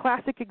case,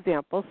 classic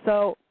example,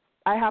 so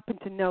I happen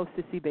to know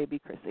Sissy Baby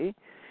Chrissy,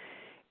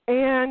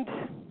 and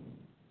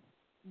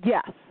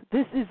yes,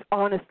 this is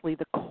honestly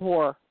the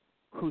core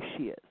who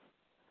she is.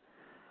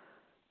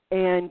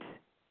 And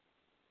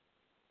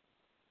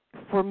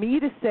for me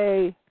to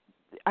say,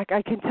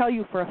 I can tell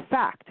you for a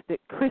fact that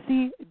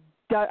Chrissy,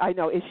 I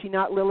know, is she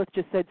not? Lilith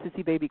just said,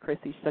 "Sissy baby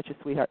Chrissy, she's such a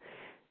sweetheart."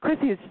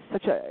 Chrissy is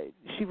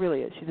she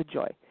really is. She's a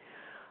joy.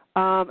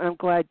 And I'm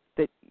glad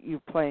that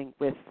you're playing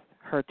with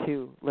her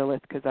too,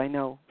 Lilith, because I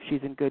know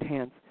she's in good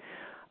hands.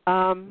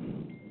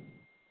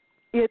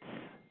 It's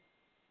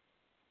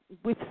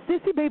with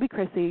Sissy baby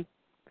Chrissy,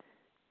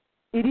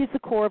 it is the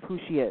core of who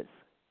she is.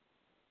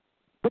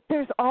 But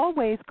there's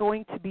always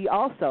going to be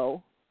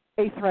also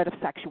a thread of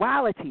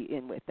sexuality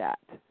in with that.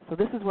 So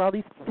this is where all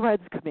these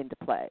threads come into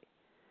play.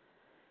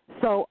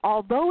 So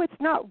although it's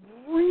not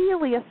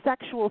really a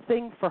sexual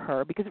thing for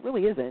her, because it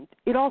really isn't,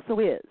 it also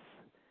is.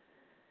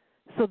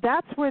 So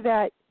that's where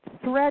that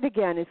thread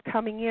again is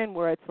coming in,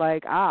 where it's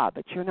like,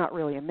 but you're not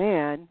really a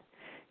man,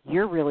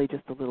 you're really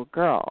just a little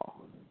girl.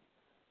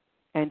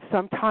 And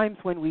sometimes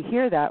when we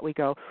hear that, we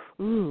go,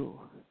 ooh,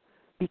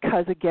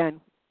 because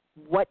again,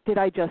 what did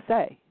I just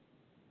say?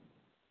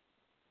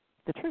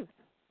 The truth.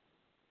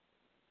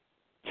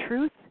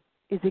 Truth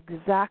is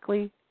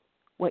exactly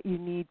what you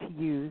need to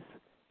use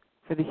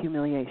for the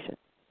humiliation.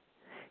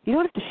 You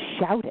don't have to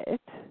shout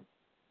it.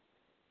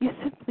 You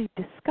simply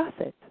discuss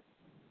it.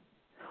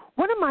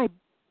 One of my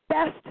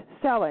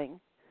best-selling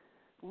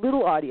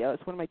little audios,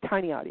 one of my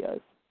tiny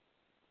audios,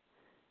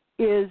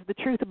 is the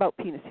truth about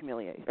penis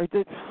humiliation, or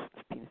the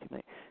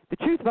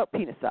truth about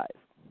penis size.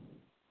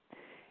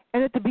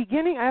 And at the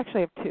beginning, I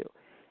actually have two.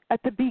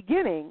 At the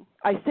beginning,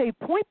 I say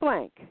point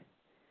blank,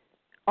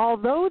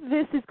 although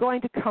this is going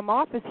to come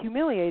off as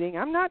humiliating,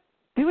 I'm not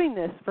doing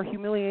this for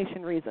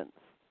humiliation reasons.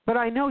 But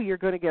I know you're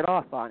going to get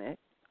off on it.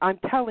 I'm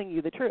telling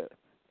you the truth.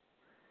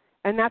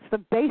 And that's the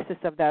basis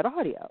of that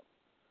audio.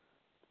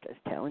 Just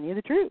telling you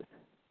the truth.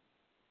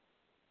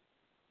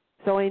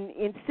 So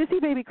in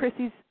Sissy Baby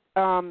Chrissy's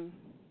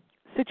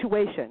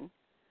situation,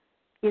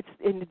 it's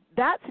in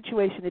that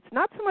situation, it's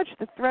not so much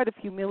the threat of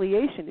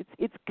humiliation.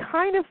 It's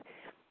kind of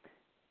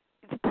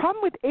the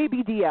problem with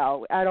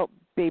ABDL, adult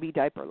baby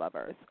diaper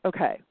lovers.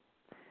 Okay,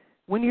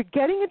 when you're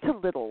getting into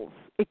littles,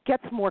 it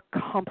gets more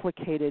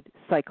complicated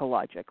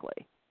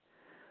psychologically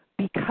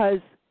because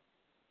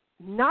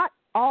not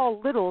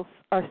all littles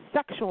are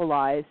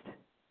sexualized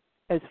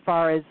as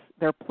far as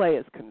their play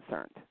is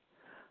concerned.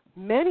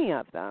 Many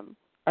of them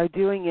are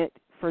doing it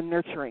for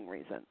nurturing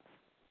reasons.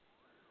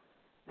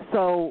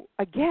 So,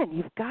 again,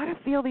 you've got to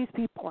feel these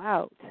people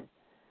out.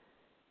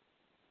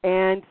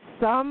 And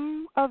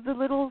some of the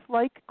littles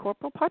like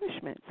corporal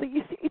punishment. So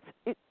you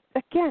see,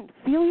 again,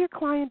 feel your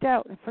client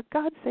out. And for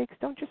God's sakes,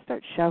 don't just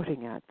start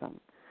shouting at them.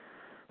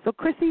 So,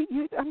 Chrissy,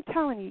 I'm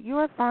telling you, you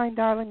are fine,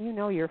 darling. You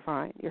know you're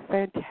fine. You're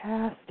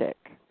fantastic.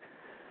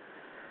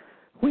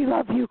 We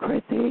love you,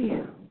 Chrissy.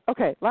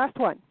 Okay, last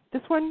one.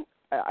 This one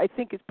I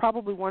think is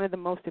probably one of the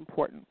most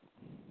important.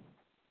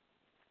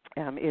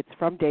 It's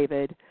from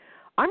David.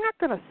 I'm not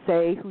going to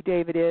say who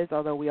David is,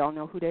 although we all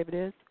know who David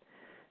is.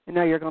 And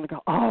now you're going to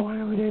go, oh, I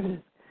know who David is.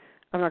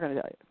 I'm not going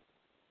to tell you.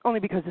 Only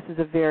because this is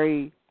a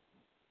very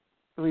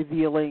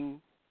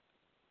revealing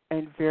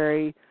and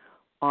very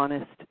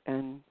honest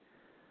and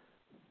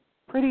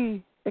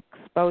pretty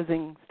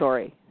exposing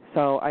story.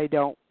 So I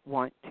don't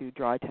want to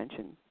draw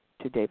attention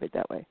to David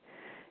that way.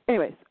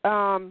 Anyways,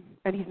 and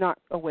he's not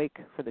awake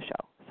for the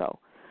show. So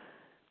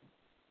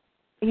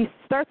he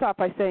starts off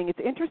by saying, it's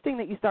interesting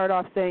that you start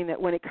off saying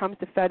that when it comes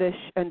to fetish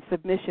and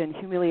submission,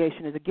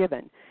 humiliation is a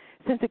given,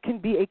 since it can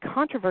be a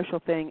controversial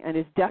thing and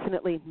is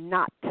definitely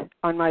not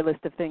on my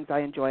list of things I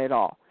enjoy at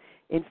all.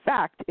 In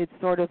fact, it's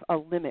sort of a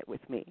limit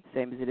with me,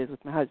 same as it is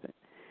with my husband.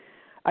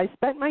 I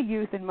spent my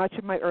youth and much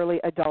of my early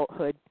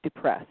adulthood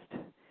depressed.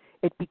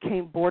 It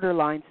became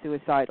borderline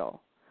suicidal.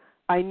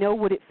 I know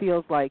what it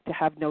feels like to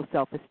have no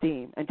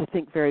self-esteem and to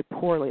think very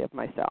poorly of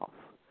myself.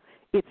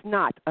 It's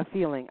not a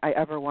feeling I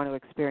ever want to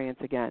experience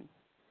again.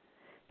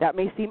 That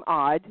may seem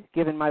odd,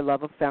 given my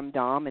love of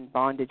femdom and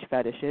bondage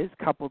fetishes,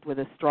 coupled with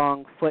a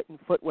strong foot and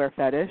footwear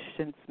fetish,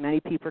 since many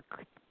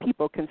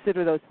people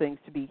consider those things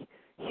to be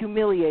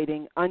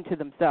humiliating unto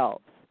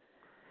themselves.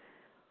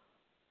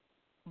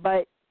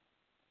 But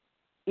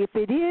if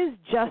it is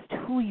just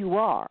who you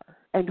are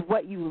and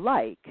what you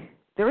like,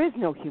 there is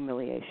no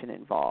humiliation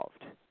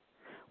involved.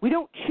 We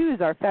don't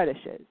choose our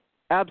fetishes.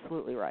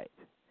 Absolutely right.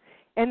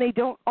 And they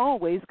don't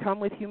always come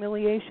with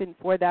humiliation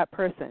for that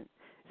person.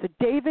 So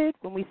David,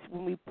 when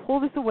we pull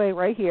this away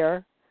right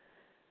here,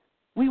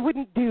 we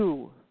wouldn't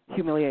do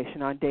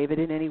humiliation on David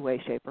in any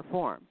way, shape, or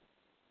form.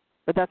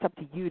 But that's up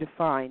to you to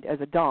find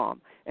as a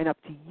dom, and up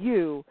to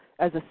you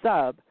as a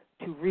sub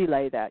to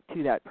relay that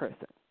to that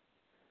person.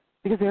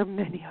 Because there are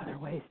many other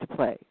ways to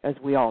play, as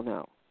we all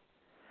know.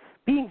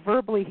 Being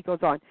verbally, he goes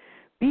on,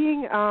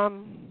 being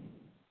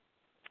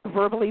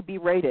verbally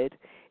berated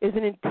is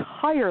an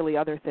entirely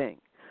other thing.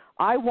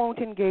 I won't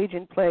engage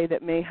in play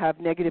that may have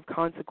negative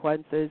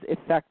consequences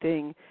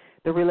affecting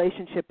the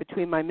relationship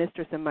between my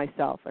mistress and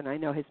myself, and I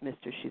know his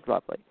mistress, she's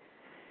lovely.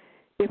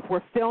 If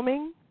we're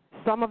filming,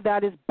 some of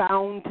that is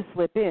bound to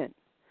slip in,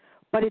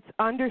 but it's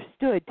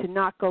understood to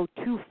not go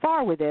too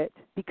far with it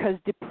because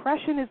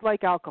depression is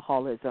like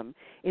alcoholism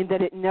in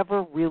that it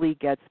never really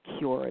gets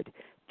cured,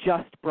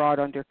 just brought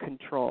under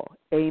control.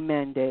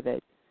 Amen,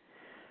 David.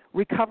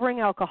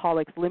 Recovering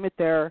alcoholics limit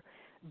their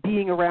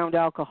being around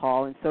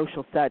alcohol in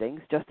social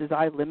settings, just as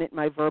I limit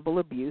my verbal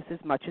abuse as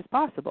much as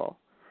possible.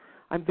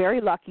 I'm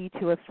very lucky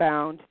to have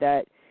found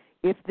that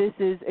if this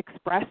is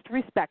expressed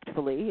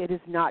respectfully, it is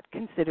not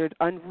considered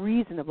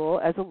unreasonable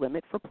as a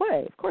limit for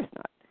play. Of course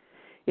not.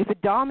 If a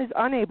dom is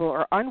unable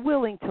or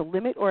unwilling to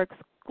limit or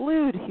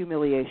exclude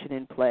humiliation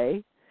in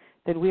play,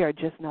 then we are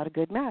just not a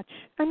good match,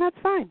 and that's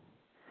fine.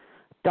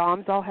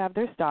 Doms all have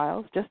their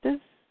styles, just as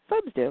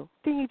subs do.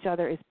 Seeing each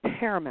other is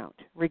paramount,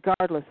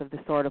 regardless of the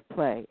sort of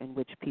play in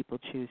which people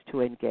choose to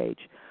engage.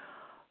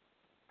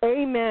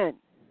 Amen.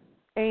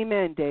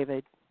 Amen,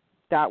 David.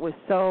 That was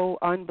so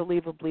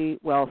unbelievably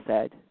well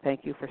said.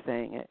 Thank you for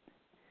saying it.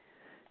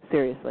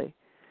 Seriously.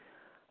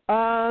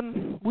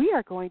 We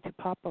are going to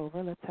pop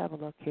over. Let's have a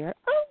look here.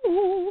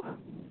 Oh,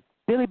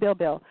 Billy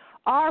Bill.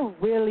 Our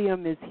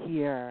William is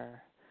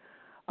here.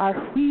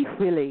 Our Wee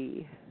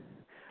Willie.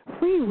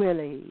 Wee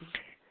Willie.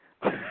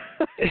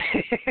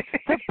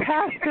 The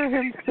pastor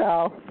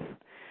himself.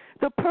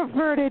 The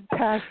perverted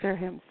pastor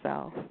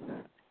himself.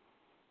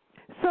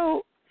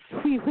 So,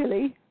 Wee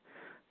Willie,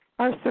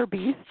 our Sir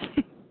Beast,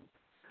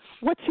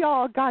 what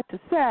y'all got to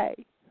say?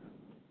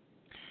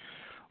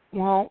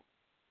 Well,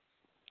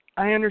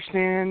 I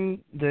understand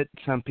that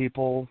some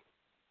people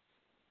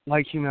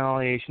like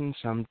humiliation,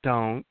 some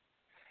don't.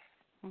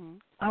 Mm-hmm.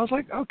 I was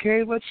like,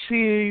 okay, let's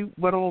see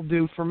what it'll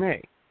do for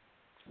me.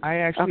 I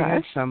actually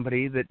had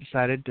somebody that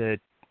decided to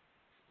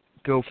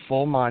go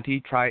full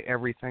Monty, try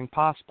everything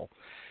possible.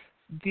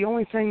 The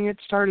only thing it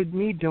started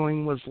me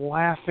doing was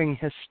laughing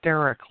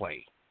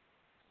hysterically.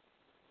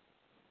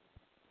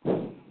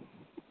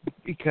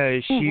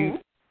 Because she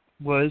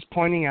was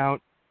pointing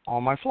out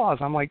all my flaws.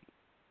 I'm like,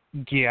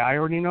 yeah, I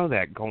already know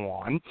that. Go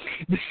on.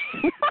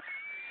 Yeah,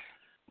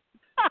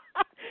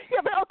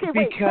 but okay,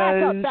 wait,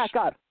 back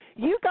up.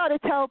 You got to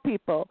tell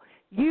people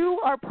you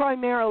are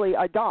primarily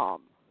a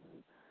dom.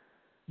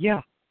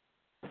 Yeah.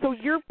 So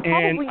you're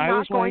probably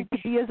not going to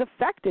be as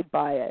affected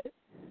by it.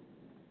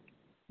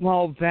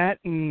 Well, that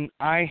and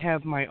I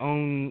have my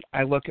own,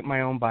 I look at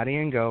my own body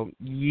and go,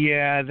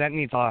 yeah, that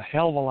needs a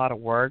hell of a lot of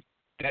work.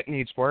 That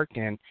needs work,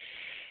 and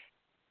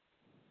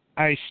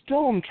I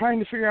still am trying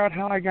to figure out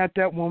how I got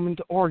that woman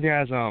to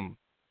orgasm,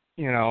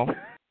 you know.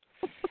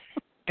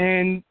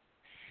 And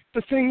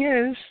the thing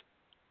is,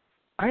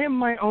 I am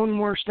my own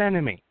worst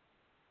enemy.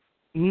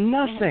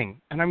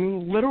 Nothing, and I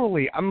mean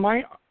literally,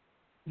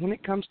 when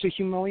it comes to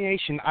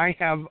humiliation, I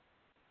have,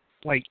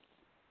 like,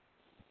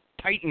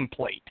 Titan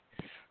plate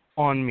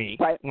on me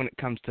when it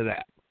comes to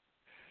that.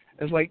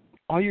 It's like,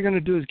 all you're going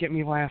to do is get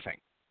me laughing.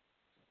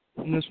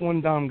 And this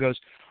one dom goes,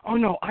 oh,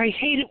 no, I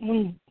hate it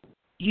when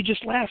you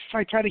just laugh if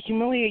I try to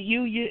humiliate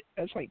you.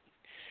 It's like,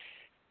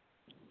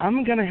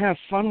 I'm going to have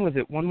fun with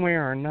it one way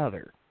or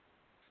another.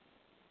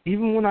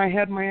 Even when I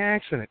had my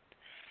accident,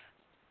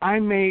 I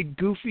made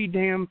goofy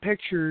damn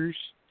pictures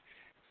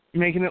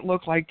making it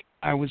look like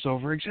I was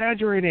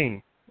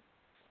over-exaggerating.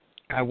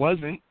 I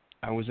wasn't.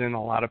 I was in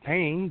a lot of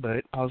pain,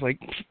 but I was like,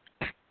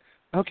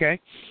 okay,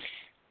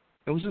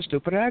 it was a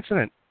stupid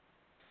accident.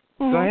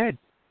 Go ahead.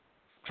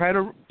 Try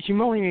to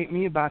humiliate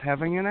me about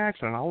having an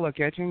accident. I'll look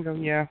at you and go,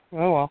 yeah,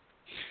 oh well.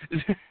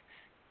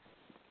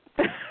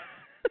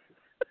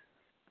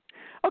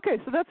 Okay,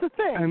 so that's the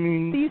thing. I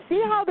mean, so you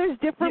see how there's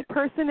different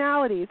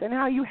personalities and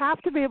how you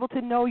have to be able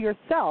to know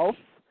yourself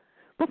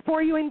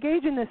before you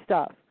engage in this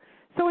stuff.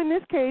 So in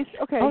this case,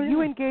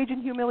 you engage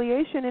in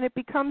humiliation and it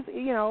becomes,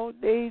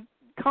 a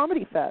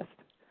comedy fest.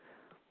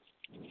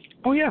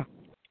 Oh, yeah.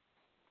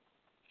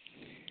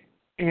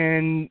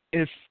 And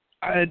if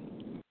I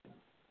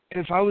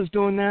was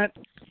doing that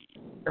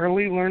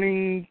early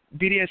learning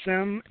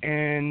BDSM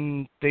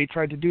and they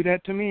tried to do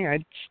that to me,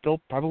 I'd still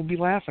probably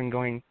be laughing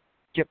going,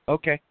 yep,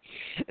 okay.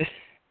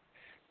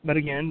 But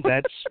again,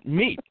 that's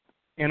me.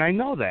 And I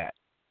know that.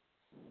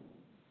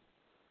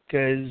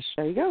 Because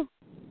there you go.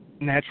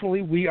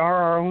 Naturally, we are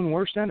our own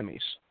worst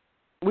enemies.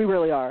 We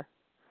really are.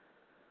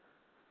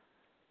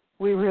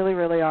 We really,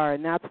 really are.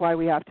 And that's why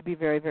we have to be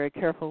very, very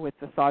careful with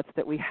the thoughts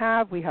that we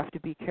have. We have to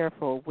be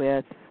careful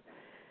with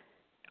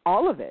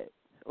all of it.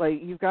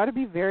 Like, you've got to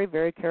be very,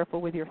 very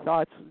careful with your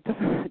thoughts.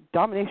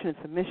 Domination and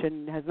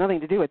submission has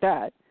nothing to do with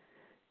that.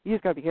 You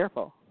just got to be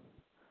careful.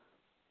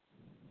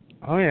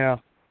 Oh, yeah.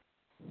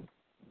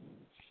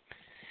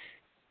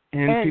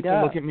 And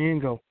people look at me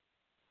and go,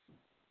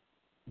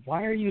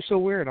 why are you so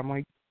weird? I'm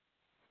like,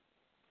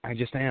 I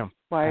just am.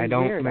 Why are I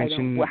don't weird?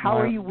 mention. How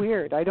are you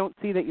weird? I don't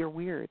see that you're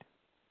weird.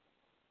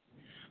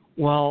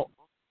 Well,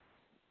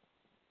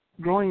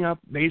 growing up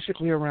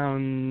basically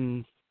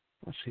around,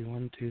 let's see,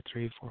 1, 2,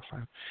 3, 4,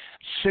 5,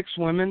 6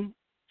 women,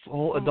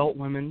 full adult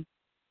women,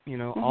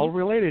 all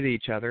related to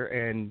each other,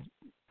 and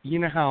you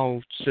know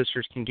how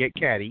sisters can get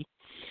catty.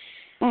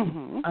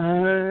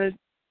 And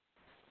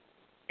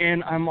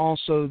I'm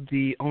also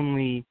the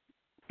only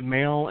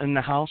male in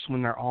the house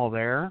when they're all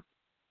there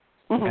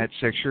at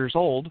 6 years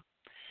old.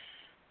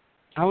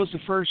 I was the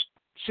first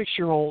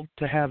 6-year-old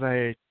to have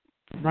a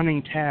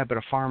running tab at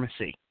a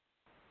pharmacy.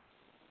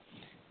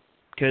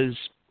 because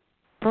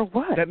for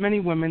what? That many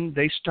women,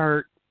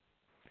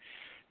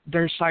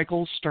 their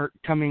cycles start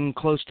coming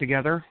close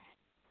together.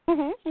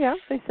 Yeah,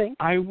 they think.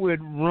 I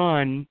would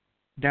run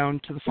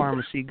down to the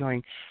pharmacy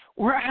going,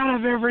 "We're out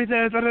of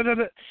everything.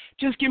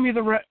 Just give me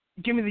the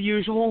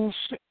usuals,"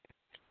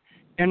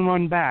 and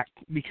run back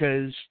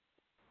because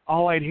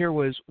all I'd hear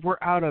was, "We're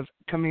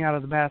coming out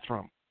of the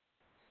bathroom."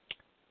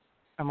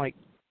 I'm like,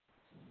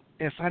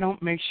 if I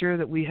don't make sure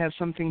that we have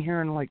something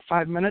here in like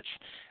 5 minutes,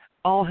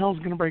 all hell's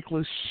going to break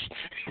loose.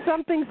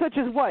 Something such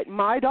as what?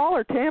 Midol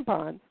or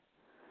tampons?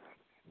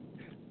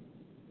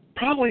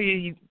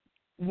 Probably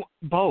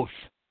both.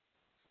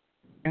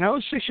 And I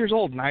was 6 years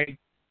old, and I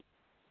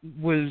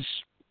was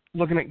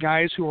looking at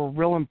guys who were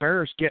real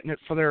embarrassed getting it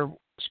for their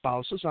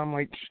spouses. I'm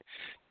like,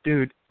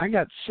 dude, I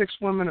got 6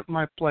 women at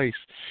my place.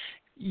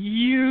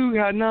 You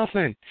got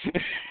nothing.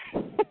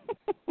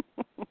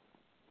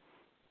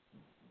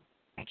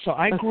 So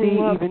I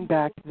grew up. Even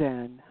back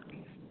then.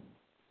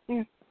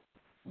 Yeah.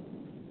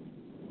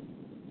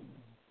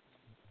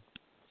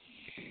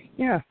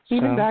 Yeah.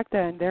 Even back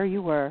then, there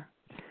you were.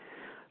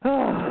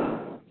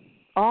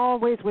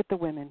 Always with the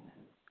women.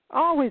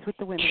 Always with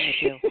the women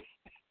with you.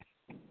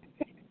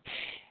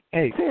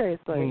 Hey,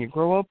 seriously. When you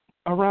grow up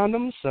around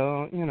them,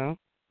 so, you know.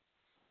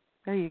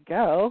 There you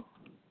go.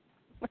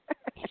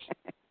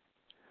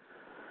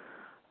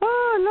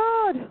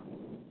 Oh, Lord.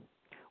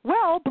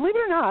 Well, believe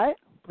it or not,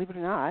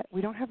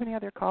 we don't have any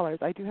other callers.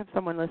 I do have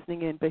someone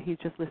listening in, but he's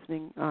just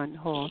listening on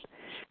hold.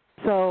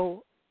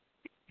 So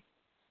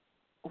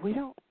we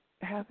don't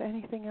have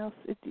anything else.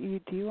 Do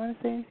you want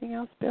to say anything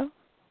else, Bill?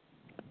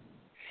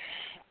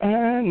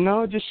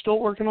 No, just still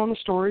working on the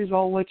stories.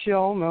 I'll let you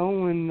all know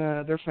when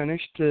they're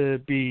finished to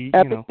be,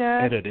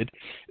 edited.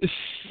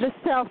 The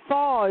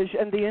Selfage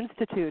and the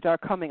Institute are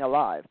coming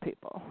alive,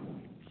 people.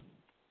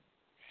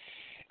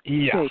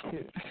 Yeah. Stay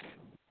tuned.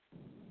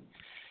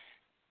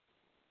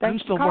 I'm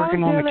still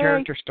working on the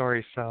character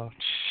story, so.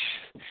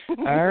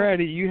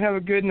 Alrighty, you have a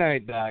good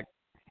night, Doc.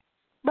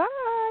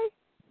 Bye.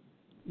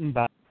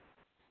 Bye.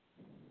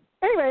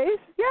 Anyways,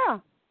 yeah.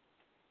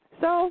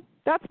 So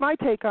that's my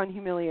take on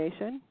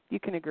humiliation. You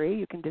can agree,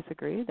 you can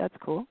disagree. That's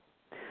cool.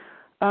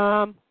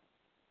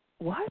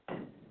 What?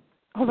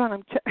 Hold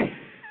on,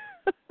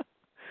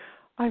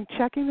 I'm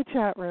checking the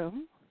chat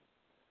room.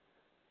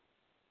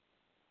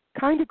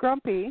 Kinda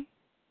grumpy.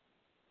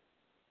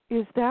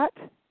 Is that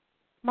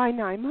my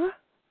Naima?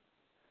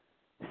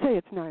 Say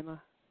it's Naima.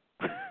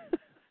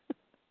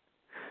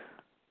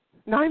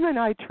 Naima and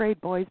I trade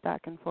boys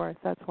back and forth.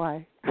 That's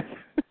why.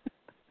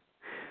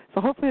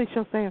 So hopefully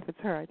she'll say if it's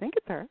her. I think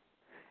it's her.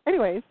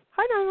 Anyways,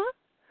 hi, Naima.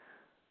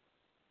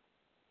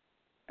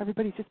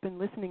 Everybody's just been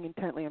listening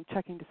intently. I'm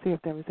checking to see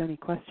if there was any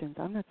questions.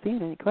 I'm not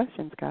seeing any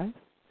questions, guys.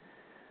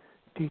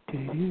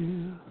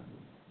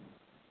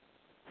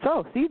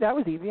 So, see, that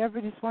was easy.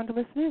 Everybody just wanted to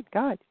listen in.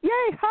 God.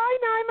 Yay! Hi,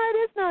 Naima. It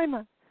is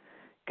Naima.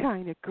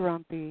 Kind of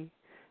grumpy.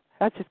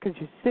 That's just because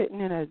you're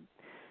sitting in a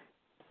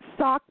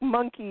sock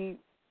monkey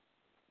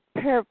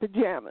pair of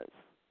pajamas.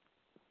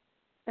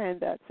 And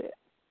that's it.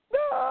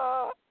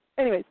 Ah!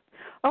 Anyways,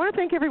 I want to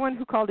thank everyone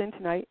who called in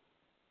tonight,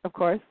 of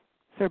course,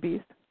 Sir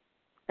Beast.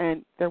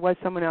 And there was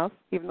someone else,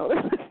 even though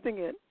they're listening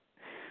in.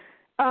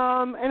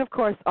 And, of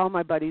course, all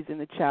my buddies in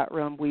the chat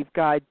room. We've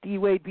got D.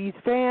 Wade B's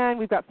fan.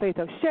 We've got Faith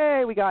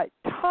O'Shea. We got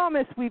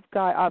Thomas. We've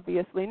got,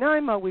 obviously,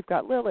 Naima. We've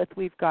got Lilith.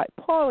 We've got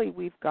Paulie.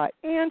 We've got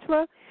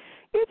Angela.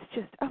 It's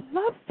just a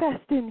love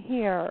fest in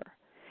here.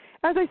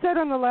 As I said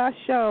on the last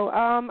show,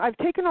 I've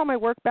taken all my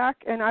work back,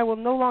 and I will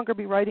no longer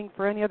be writing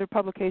for any other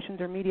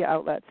publications or media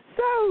outlets.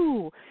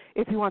 So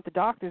if you want the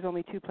doc, there's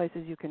only 2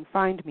 places you can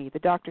find me,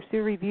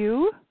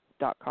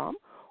 thedrsuereview.com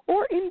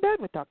or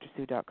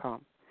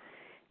inbedwithdrsue.com.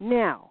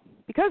 Now,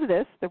 because of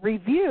this, the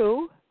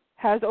review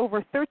has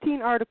over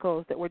 13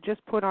 articles that were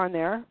just put on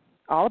there,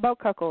 all about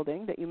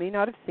cuckolding that you may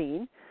not have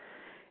seen.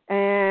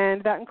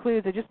 And that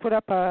includes, I just put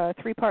up a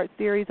 3-part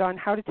series on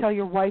how to tell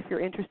your wife you're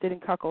interested in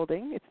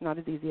cuckolding. It's not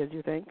as easy as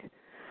you think,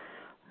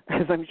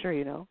 as I'm sure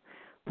you know.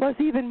 Plus,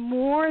 even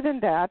more than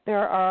that,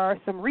 there are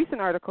some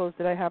recent articles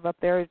that I have up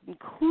there,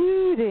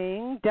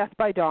 including Death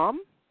by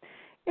Dom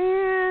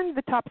and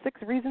the top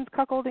 6 reasons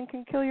cuckolding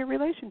can kill your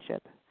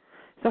relationship.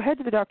 So head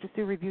to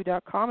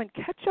thedrsuereview.com and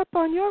catch up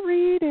on your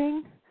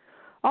reading.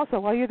 Also,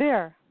 while you're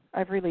there,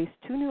 I've released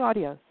 2 new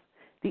audios.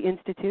 The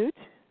Institute,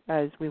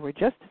 as we were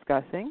just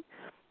discussing,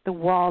 The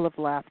Wall of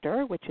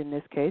Laughter, which in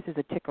this case is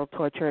a tickle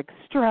torture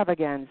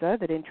extravaganza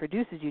that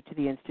introduces you to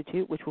the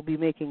Institute, which will be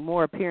making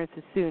more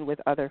appearances soon with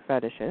other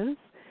fetishes.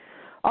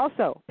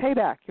 Also,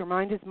 Payback, Your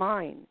Mind is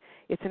Mine.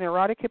 It's an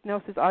erotic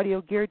hypnosis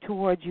audio geared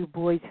towards you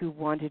boys who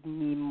wanted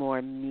me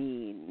more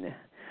mean.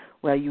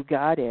 Well, you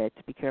got it.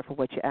 Be careful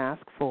what you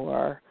ask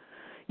for.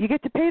 You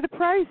get to pay the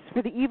price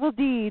for the evil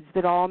deeds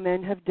that all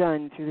men have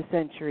done through the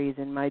centuries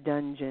in my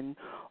dungeon.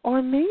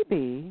 Or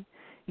maybe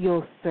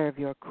you'll serve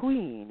your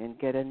queen and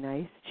get a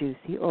nice,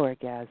 juicy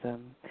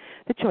orgasm.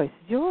 The choice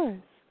is yours.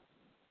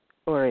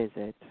 Or is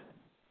it?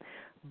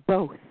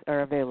 Both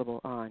are available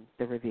on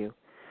the review.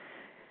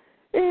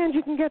 And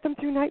you can get them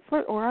through Night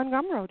Flirt or on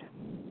Gumroad.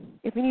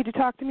 If you need to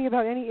talk to me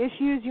about any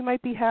issues you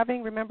might be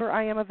having, remember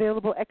I am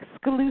available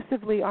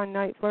exclusively on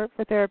Night Flirt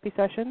for therapy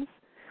sessions.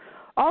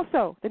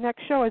 Also, the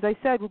next show, as I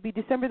said, will be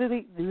December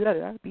the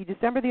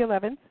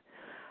 11th.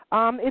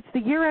 It's the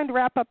year-end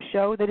wrap-up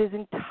show that is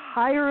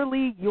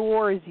entirely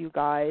yours, you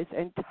guys,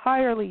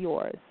 entirely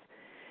yours.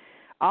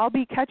 I'll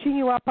be catching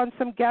you up on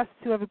some guests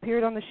who have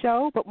appeared on the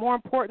show, but more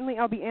importantly,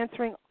 I'll be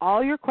answering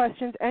all your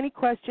questions, any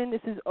question.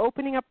 This is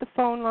opening up the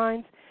phone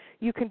lines.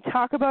 You can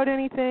talk about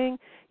anything.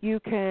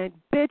 You can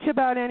bitch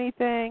about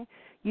anything.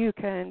 You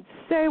can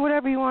say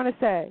whatever you want to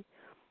say.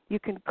 You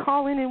can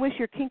call in and wish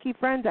your kinky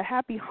friends a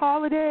happy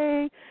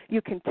holiday.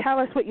 You can tell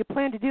us what you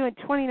plan to do in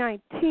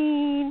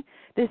 2019.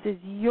 This is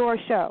your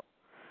show,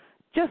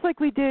 just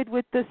like we did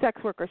with the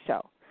sex worker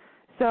show.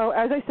 So,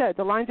 as I said,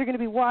 the lines are going to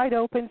be wide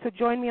open, so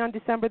join me on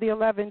December the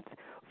 11th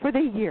for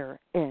the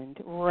year-end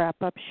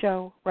wrap-up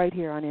show right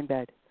here on In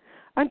Bed.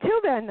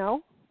 Until then,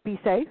 though, be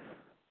safe.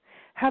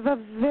 Have a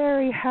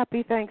very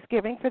happy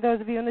Thanksgiving for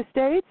those of you in the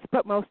States,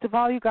 but most of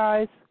all, you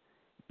guys,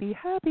 be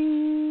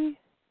happy.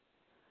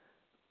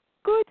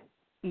 Good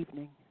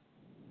evening.